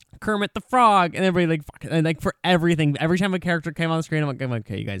Kermit the Frog, and everybody like fucking, and like for everything, every time a character came on the screen, I'm like,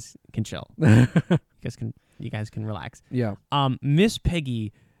 okay, you guys can chill. you guys can relax. Yeah. Miss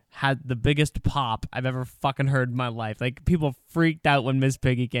Piggy had the biggest pop I've ever fucking heard in my life. Like people freaked out when Miss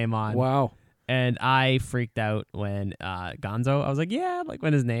Piggy came on. Wow. And I freaked out when Gonzo, I was like, yeah, like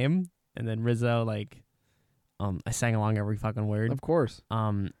when his name, and then Rizzo, like I sang along every fucking word. Of course.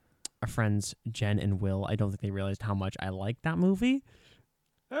 Our friends Jen and Will, I don't think they realized how much I liked that movie.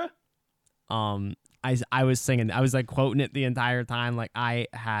 I was singing, I was like quoting it the entire time. Like I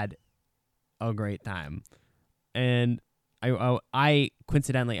had a great time, and I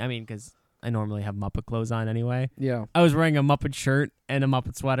coincidentally, I mean, because I normally have Muppet clothes on anyway. Yeah. I was wearing a Muppet shirt and a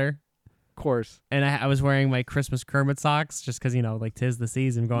Muppet sweater. Of course. And I was wearing my Christmas Kermit socks just because, you know, like 'tis the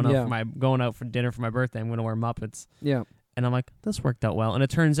season, going out for dinner for my birthday. I'm gonna wear Muppets. Yeah. And I'm like, this worked out well. And it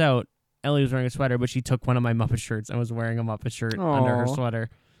turns out Ellie was wearing a sweater, but she took one of my Muppet shirts and was wearing a Muppet shirt under her sweater.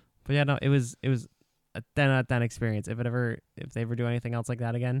 But yeah, no, it was a 10 out of 10 experience. If they ever do anything else like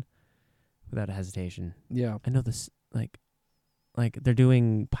that again, without a hesitation. Yeah. I know this, like they're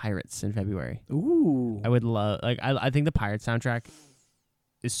doing Pirates in February. Ooh. I would love, I think the Pirates soundtrack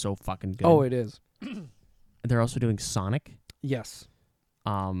is so fucking good. Oh, it is. They're also doing Sonic. Yes.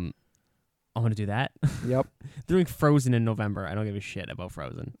 I want to do that. Yep. They're doing Frozen in November. I don't give a shit about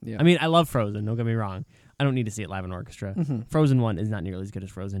Frozen. Yeah. I mean, I love Frozen. Don't get me wrong. I don't need to see it live in orchestra. Mm-hmm. Frozen 1 is not nearly as good as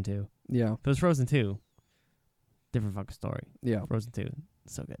Frozen 2. Yeah. If it was Frozen 2, different fucking story. Yeah. Frozen 2,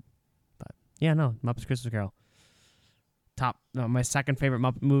 so good. But yeah, no, Muppets Christmas Carol. My second favorite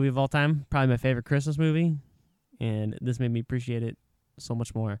Muppet movie of all time. Probably my favorite Christmas movie. And this made me appreciate it so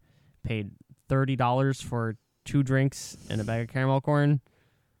much more. Paid $30 for 2 drinks and a bag of caramel corn.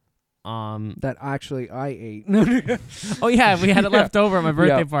 That actually I ate. Oh yeah, we had it left over at my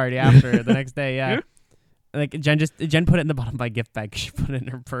birthday party after the next day. Yeah, like Jen put it in the bottom of my gift bag. She put it in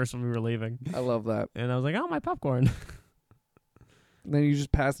her purse when we were leaving. I love that. And I was like, oh, my popcorn. And then you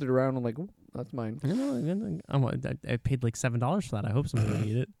just passed it around and like, oh, that's mine. I paid like $7 for that. I hope somebody would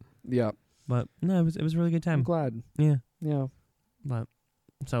eat it. Yeah, but no, it was a really good time. I'm glad. Yeah, yeah. But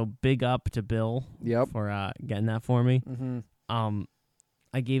so big up to Bill. Yep. For getting that for me. Mm-hmm.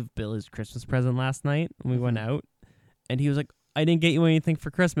 I gave Bill his Christmas present last night when we went out, and he was like, I didn't get you anything for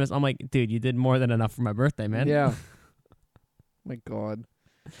Christmas. I'm like, dude, you did more than enough for my birthday, man. Yeah. My God.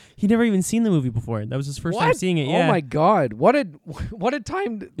 He'd never even seen the movie before. That was his first time seeing it. Yeah. Oh my God. What a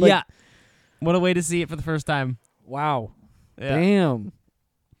time. Yeah. What a way to see it for the first time. Wow. Yeah. Damn.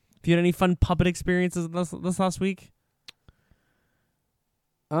 Have you had any fun puppet experiences this last week?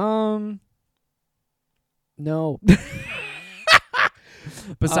 No.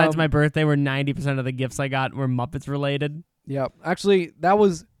 Besides my birthday, where 90% of the gifts I got were Muppets related. Yeah, actually, that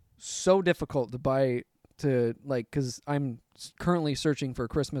was so difficult to buy because I'm currently searching for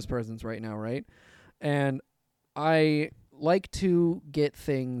Christmas presents right now, right? And I like to get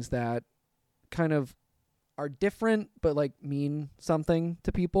things that kind of are different, but like mean something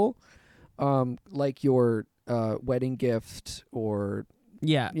to people, like your wedding gift or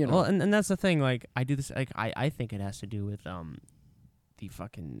yeah. You know. Well, and that's the thing. Like I do this. Like I think it has to do with the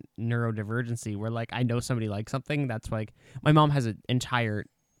fucking neurodivergency where like I know somebody likes something that's like my mom has an entire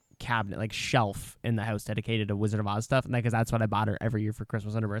cabinet like shelf in the house dedicated to Wizard of Oz stuff, and because that's what I bought her every year for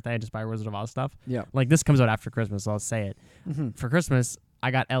Christmas and her birthday. I just buy her Wizard of Oz stuff. Yeah, like this comes out after Christmas, so I'll say it. Mm-hmm. For Christmas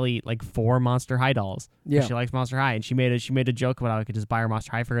I got Ellie like 4 Monster High dolls. Yeah. She likes Monster High, and she made a joke about how I could just buy her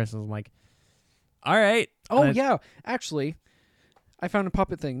Monster High for Christmas. I'm like, all right. Oh yeah, actually, I found a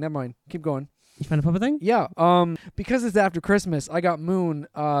puppet thing. Never mind. Keep going. You found a puppet thing? Yeah. Because it's after Christmas, I got Moon.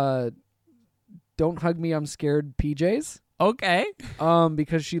 Don't hug me, I'm scared. PJs. Okay.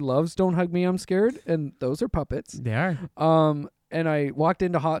 Because she loves Don't Hug Me, I'm Scared, and those are puppets. They are. And I walked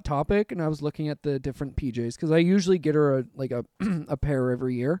into Hot Topic and I was looking at the different PJs because I usually get her a pair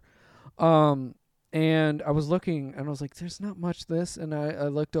every year. And I was looking and I was like, "There's not much this," and I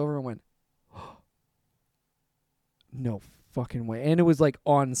looked over and went, oh, "No fucking way!" And it was like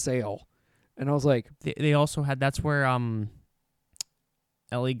on sale, and I was like, They also had. That's where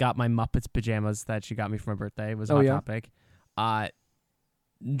Ellie got my Muppets pajamas that she got me for my birthday. It was Hot Topic.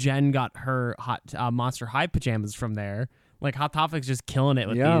 Jen got her Monster High pajamas from there. Like Hot Topic's just killing it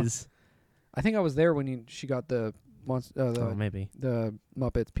with these. I think I was there when she got the maybe the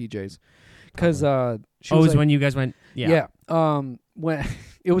Muppets PJs, because she was when you guys went. Yeah. When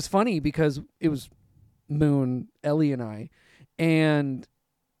it was funny because it was Moon, Ellie, and I, and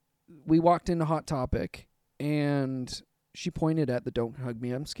we walked into Hot Topic, and she pointed at the "Don't Hug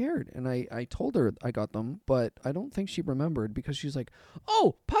Me, I'm Scared," and I told her I got them, but I don't think she remembered because she's like,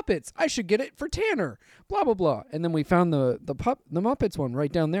 "Oh, puppets! I should get it for Tanner." Blah blah blah. And then we found the Muppets one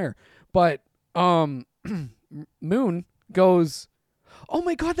right down there. But Moon goes, "Oh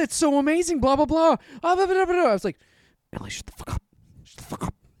my God, that's so amazing!" Blah blah blah. Blah, blah, blah, blah. I was like, "Ellie, shut the fuck up! Shut the fuck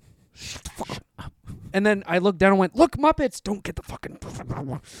up! Shut the fuck up!" And then I looked down and went, "Look, Muppets! Don't get the fucking."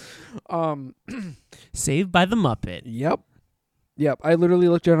 Saved by the Muppet. Yep. I literally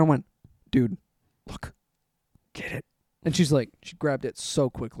looked down and went, "Dude, look, get it." And she's like, she grabbed it so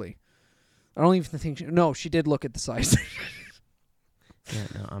quickly. I don't even think she did look at the size. Yeah,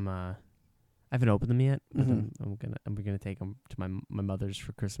 no, I haven't opened them yet. But Mm-hmm. I'm gonna take them to my mother's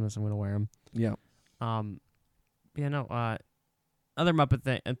for Christmas. I'm gonna wear them. Yeah. Yeah, no. Other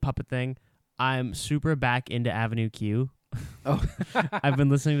puppet thing. I'm super back into Avenue Q. Oh. I've been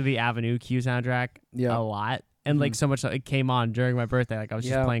listening to the Avenue Q soundtrack Yeah. a lot, and like so much that it came on during my birthday. Like I was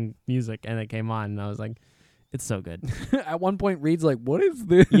just playing music, and it came on, and I was like, "It's so good." At one point, Reed's like, "What is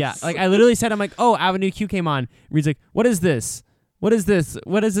this?" Yeah, like I literally said, "I'm like, oh, Avenue Q came on." Reed's like, "What is this? What is this?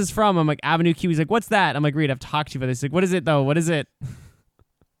 What is this from?" I'm like, "Avenue Q." He's like, "What's that?" I'm like, "Reed, I've talked to you about this." He's like, "What is it though? What is it?"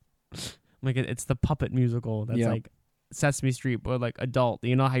 I'm like, it's the puppet musical that's like Sesame Street, but like adult.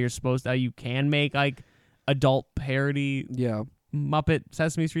 You know how you can make like adult parody Muppet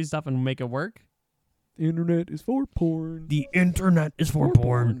Sesame Street stuff and make it work? The internet is for porn. The internet is for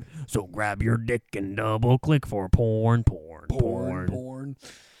porn. So grab your dick and double click for porn.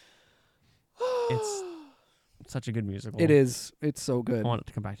 It's such a good musical. It is. It's so good. I want it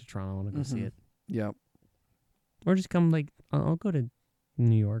to come back to Toronto. I want to go see it. Yeah. Or just come I'll go to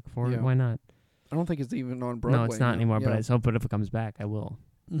New York for it. Why not? I don't think it's even on Broadway. No, it's not anymore, Yeah. but I just hope if it comes back, I will.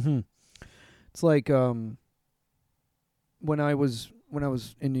 Mm-hmm. It's like when I was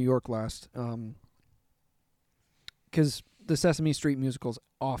in New York last, because the Sesame Street musical's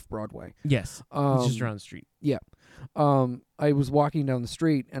off Broadway. Yes, it's just around the street. Yeah. I was walking down the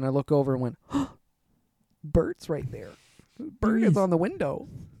street and I look over and went, oh, Bert's right there. Bert is on the window.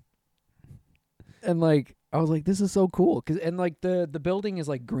 And like I was like, this is so cool, and like the building is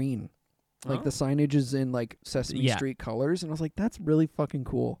like green. Like the signage is in like Sesame Street colors, and I was like, "That's really fucking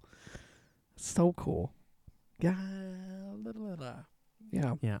cool, so cool." Yeah,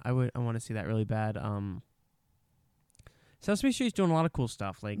 yeah. I want to see that really bad. Sesame Street's doing a lot of cool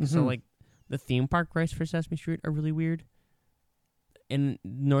stuff. Like so, like the theme park rights for Sesame Street are really weird. In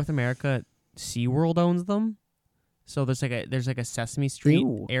North America, SeaWorld owns them, so there's like a Sesame Street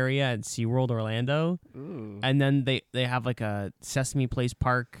area at SeaWorld Orlando. Ooh. And then they have like a Sesame Place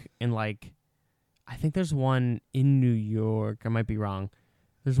park in like, I think there's one in New York. I might be wrong.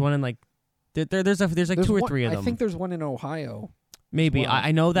 There's one in like there's 2 or 3 of them. I think there's one in Ohio. Maybe well.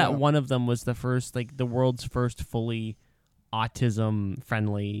 I know that one of them was the first, like the world's first fully autism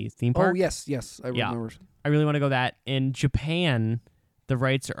friendly theme park. Oh yes, I remember. I really want to go that. In Japan, the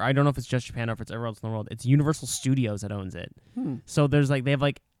rights are, I don't know if it's just Japan or if it's everywhere else in the world. It's Universal Studios that owns it. So there's like they have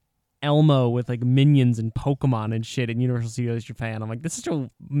like Elmo with like minions and Pokemon and shit in Universal Studios Japan. I'm like, this is such a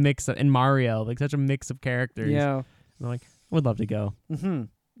mix of, and Mario, like such a mix of characters. Yeah. And I'm like, I would love to go.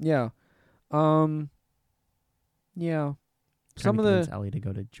 Yeah. Yeah. Some of the Ellie to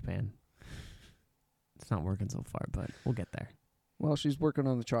go to Japan. It's not working so far, but we'll get there. Well, she's working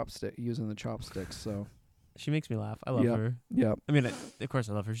on using the chopsticks, so she makes me laugh. I love her. Yeah. I mean, of course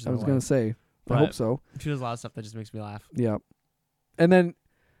I love her. She's I was going to say, I hope so. She does a lot of stuff that just makes me laugh. Yeah. And then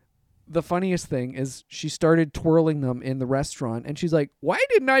the funniest thing is she started twirling them in the restaurant, and she's like, "Why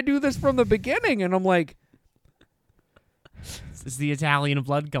didn't I do this from the beginning?" And I'm like, It's the Italian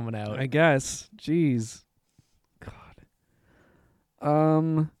blood coming out. I guess. Jeez.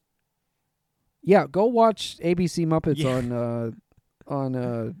 God. Yeah, go watch ABC Muppets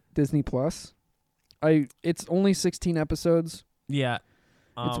on Disney Plus. It's only 16 episodes. Yeah.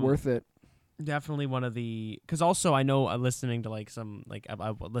 It's worth it. Definitely one of the, because also I know listening to like some like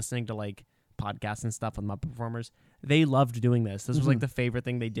listening to like podcasts and stuff with Muppet performers, they loved doing this. This was like the favorite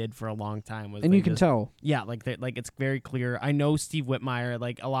thing they did for a long time. Was and you can tell. Yeah, like it's very clear. I know Steve Whitmire,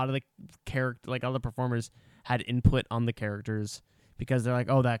 like a lot of the like other performers had input on the characters because they're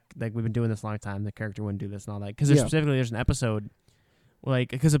like, oh, that like we've been doing this a long time. The character wouldn't do this and all that. Because specifically, there's an episode like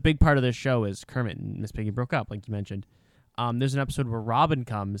because a big part of this show is Kermit and Miss Piggy broke up, like you mentioned. There's an episode where Robin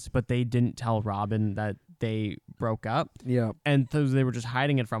comes, but they didn't tell Robin that they broke up. Yeah. And they were just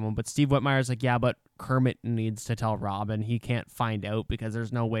hiding it from him. But Steve Whitmire's like, yeah, but Kermit needs to tell Robin. He can't find out because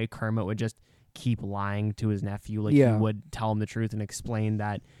there's no way Kermit would just keep lying to his nephew. Like he would tell him the truth and explain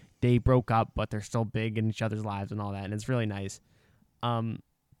that they broke up, but they're still big in each other's lives and all that. And it's really nice. But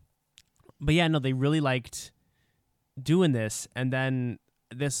yeah, no, they really liked doing this. And then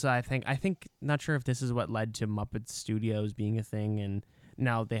this, I think, not sure if this is what led to Muppet Studios being a thing, and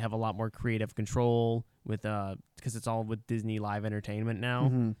now they have a lot more creative control with because it's all with Disney Live Entertainment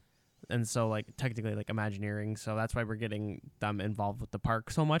now, and so like technically like Imagineering, so that's why we're getting them involved with the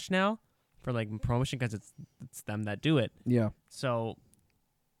park so much now for like promotion because it's them that do it. Yeah. So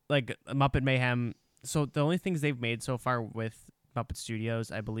like Muppet Mayhem. So the only things they've made so far with Muppet Studios,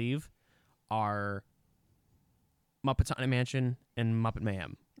 I believe, are Muppets Haunted Mansion and Muppet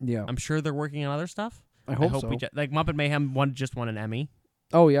Mayhem. Yeah. I'm sure they're working on other stuff. I hope so. Like Muppet Mayhem just won an Emmy.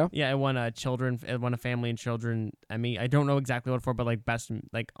 Oh yeah. Yeah, it won a family and children Emmy. I don't know exactly what for, but like best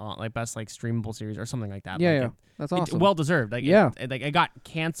best like streamable series or something like that. Yeah, like yeah. That's awesome. Well deserved. Like yeah. It got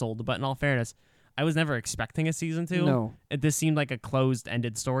canceled, but in all fairness, I was never expecting a season 2. No. This seemed like a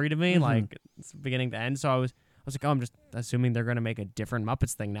closed-ended story to me, like it's beginning to end. So I was like, oh, I'm just assuming they're gonna make a different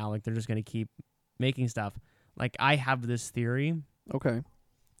Muppets thing now. Like they're just gonna keep making stuff. Like, I have this theory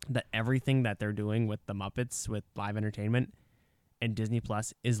that everything that they're doing with the Muppets, with live entertainment and Disney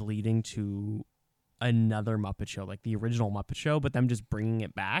Plus is leading to another Muppet show, like the original Muppet Show, but them just bringing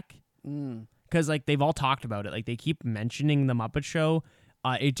it back. Because, like, they've all talked about it. Like, they keep mentioning the Muppet Show.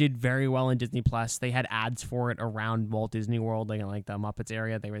 It did very well in Disney Plus. They had ads for it around Walt Disney World, like in like the Muppets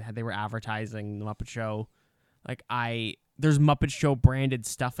area. They were advertising the Muppet Show. Like, there's Muppet Show branded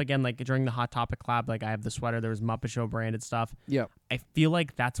stuff again, like during the Hot Topic collab, like I have the sweater, there was Muppet Show branded stuff. Yeah. I feel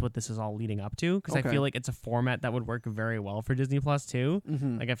like that's what this is all leading up to, because I feel like it's a format that would work very well for Disney Plus too.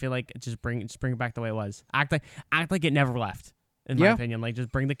 Like I feel like just bring it back the way it was. Act like it never left, in my opinion. Like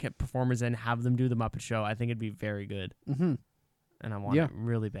just bring the performers in, have them do the Muppet Show. I think it'd be very good. And I want it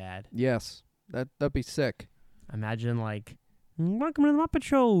really bad. Yes. That'd be sick. Imagine like, welcome to the Muppet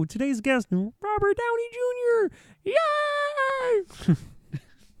Show. Today's guest, Robert Downey Jr. Yay!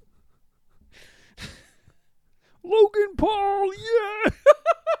 Logan Paul, yeah!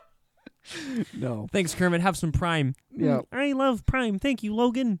 No. Thanks, Kermit. Have some Prime. Yeah. I love Prime. Thank you,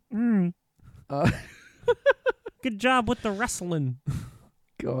 Logan. Good job with the wrestling.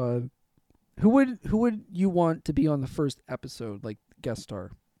 God. Who would you want to be on the first episode, like guest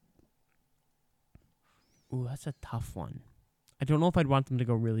star? Ooh, that's a tough one. I don't know if I'd want them to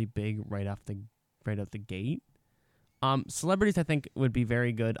go really big right off the gate. Celebrities I think would be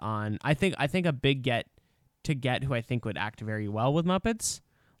very good on. I think a big get who I think would act very well with Muppets.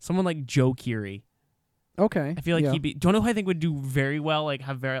 Someone like Joe Keery. Okay. I feel like he'd be. Don't know who I think would do very well. Like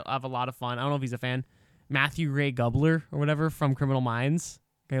have a lot of fun. I don't know if he's a fan. Matthew Ray Gubler or whatever from Criminal Minds.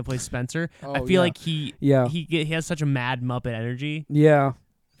 Guy who plays Spencer. I feel like he has such a mad Muppet energy. Yeah.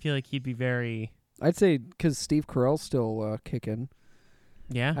 I feel like he'd be very. I'd say because Steve Carell's still kicking.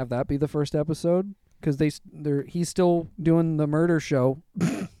 Yeah. Have that be the first episode because he's still doing the murder show.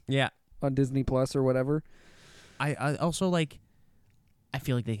 Yeah. On Disney Plus or whatever. I also like. I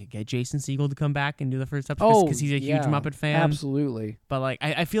feel like they could get Jason Segel to come back and do the first episode because he's a huge Muppet fan. Absolutely. But like,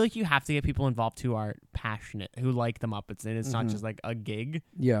 I feel like you have to get people involved who are passionate, who like the Muppets, and it's not just like a gig.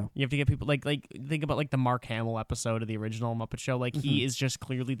 Yeah. You have to get people like think about like the Mark Hamill episode of the original Muppet Show. Like he is just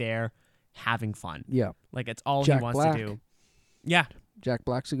clearly there having fun. Yeah. Like it's all Jack he wants Black. to do. Yeah. Jack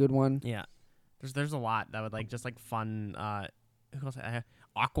Black's a good one. Yeah. There's a lot that would like just like fun. Who else?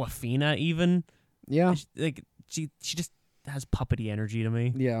 Aquafina even. Yeah. She just has puppety energy to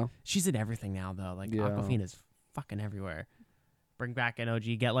me. Yeah. She's in everything now though. Like Aquafina's fucking everywhere. Bring back an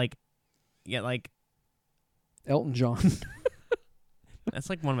OG. Get like Elton John. That's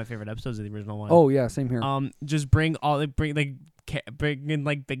like one of my favorite episodes of the original one. Oh yeah, same here. Just bring in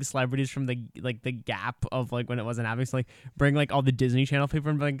like big celebrities from the gap of like when it wasn't happening. So like bring like all the Disney Channel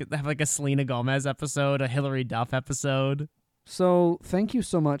people and like have like a Selena Gomez episode, a Hilary Duff episode. So thank you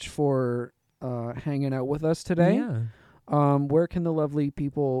so much for hanging out with us today. Yeah. Where can the lovely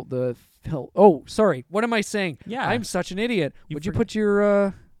people Oh, sorry. What am I saying? Yeah. I'm such an idiot. Would you put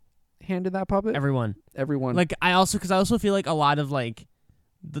your hand in that puppet? Everyone. Like I also feel like a lot of like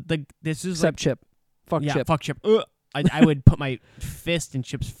this is except like, Chip. Fuck Chip. Fuck Chip. I would put my fist in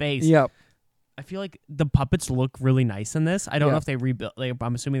Chip's face. Yep. I feel like the puppets look really nice in this. I don't know if they rebuilt. Like,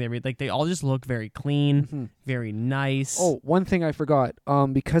 I'm assuming they all just look very clean, very nice. Oh, one thing I forgot.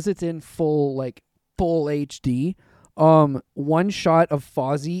 Because it's in full HD. One shot of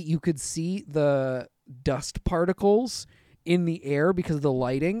Fozzie, you could see the dust particles in the air because of the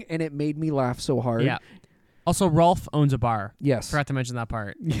lighting, and it made me laugh so hard. Yeah. Also, Rolf owns a bar. Yes. Forgot to mention that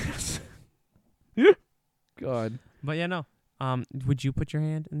part. Yes. God. But yeah, no. Would you put your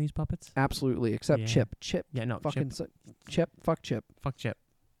hand in these puppets? Absolutely, except Chip. Chip. Yeah, no. Fucking Chip. Fuck Chip. Fuck Chip.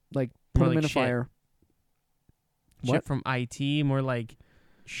 Like, put him in a shit. fire. Chip What? from IT, more like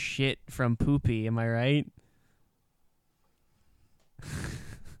shit from Poopy. Am I right?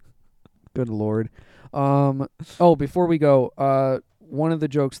 Good Lord. Before we go,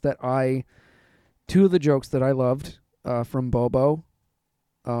 two of the jokes that I loved from Bobo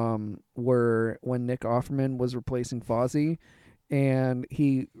were when Nick Offerman was replacing Fozzie, and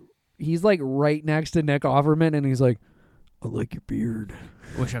he's like right next to Nick Offerman, and he's like, "I like your beard.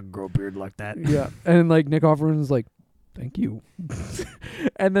 Wish I could grow a beard like that." Yeah, and like Nick Offerman's like, "Thank you."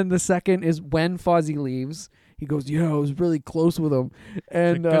 And then the second is when Fozzie leaves. He goes, "Yeah, I was really close with him,"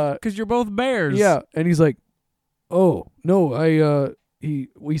 and because you're both bears. Yeah, and he's like, "Oh no,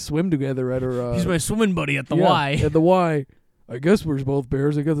 we swim together at our." He's my swimming buddy at the Y. At the Y. I guess we're both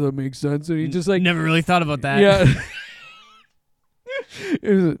bears. I guess that makes sense. And he just like never really thought about that.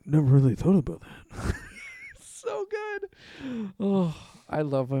 Yeah, never really thought about that. So good. Oh, I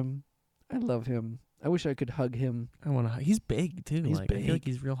love him. I love him. I wish I could hug him. I want to. He's big too. He's big. I feel like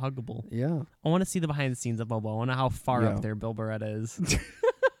big. he's real huggable. Yeah. I want to see the behind the scenes of Bobo. I want to know how far up there Bill Barretta is.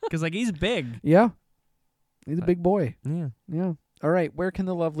 Because like he's big. Yeah. He's a big boy. Yeah. Yeah. All right. Where can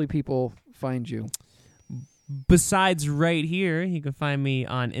the lovely people find you? Besides right here, you can find me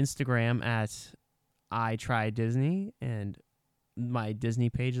on Instagram at I Try Disney and my Disney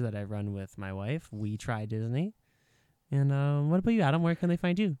page that I run with my wife. We Try Disney. And what about you, Adam? Where can they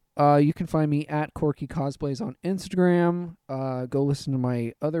find you? You can find me at Corky Cosplays on Instagram. Go listen to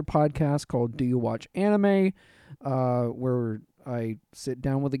my other podcast called Do You Watch Anime, where I sit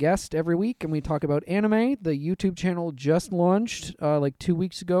down with a guest every week and we talk about anime. The YouTube channel just launched like 2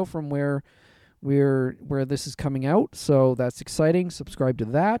 weeks ago from where this is coming out, so that's exciting. Subscribe to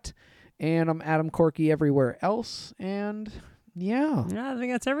that. And I'm Adam Corky everywhere else, and yeah, I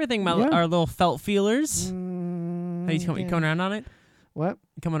think that's everything. Our little felt feelers. You coming around on it? What?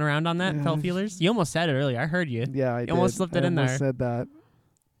 You coming around on that felt feelers? You almost said it earlier. I heard you. Yeah, I did. Almost slipped it in there. I said that.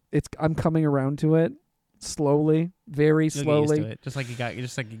 I'm coming around to it slowly, very slowly. You'll get used to it.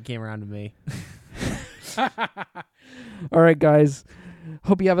 Just like you came around to me. All right, guys.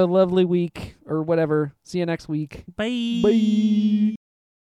 Hope you have a lovely week or whatever. See you next week. Bye. Bye.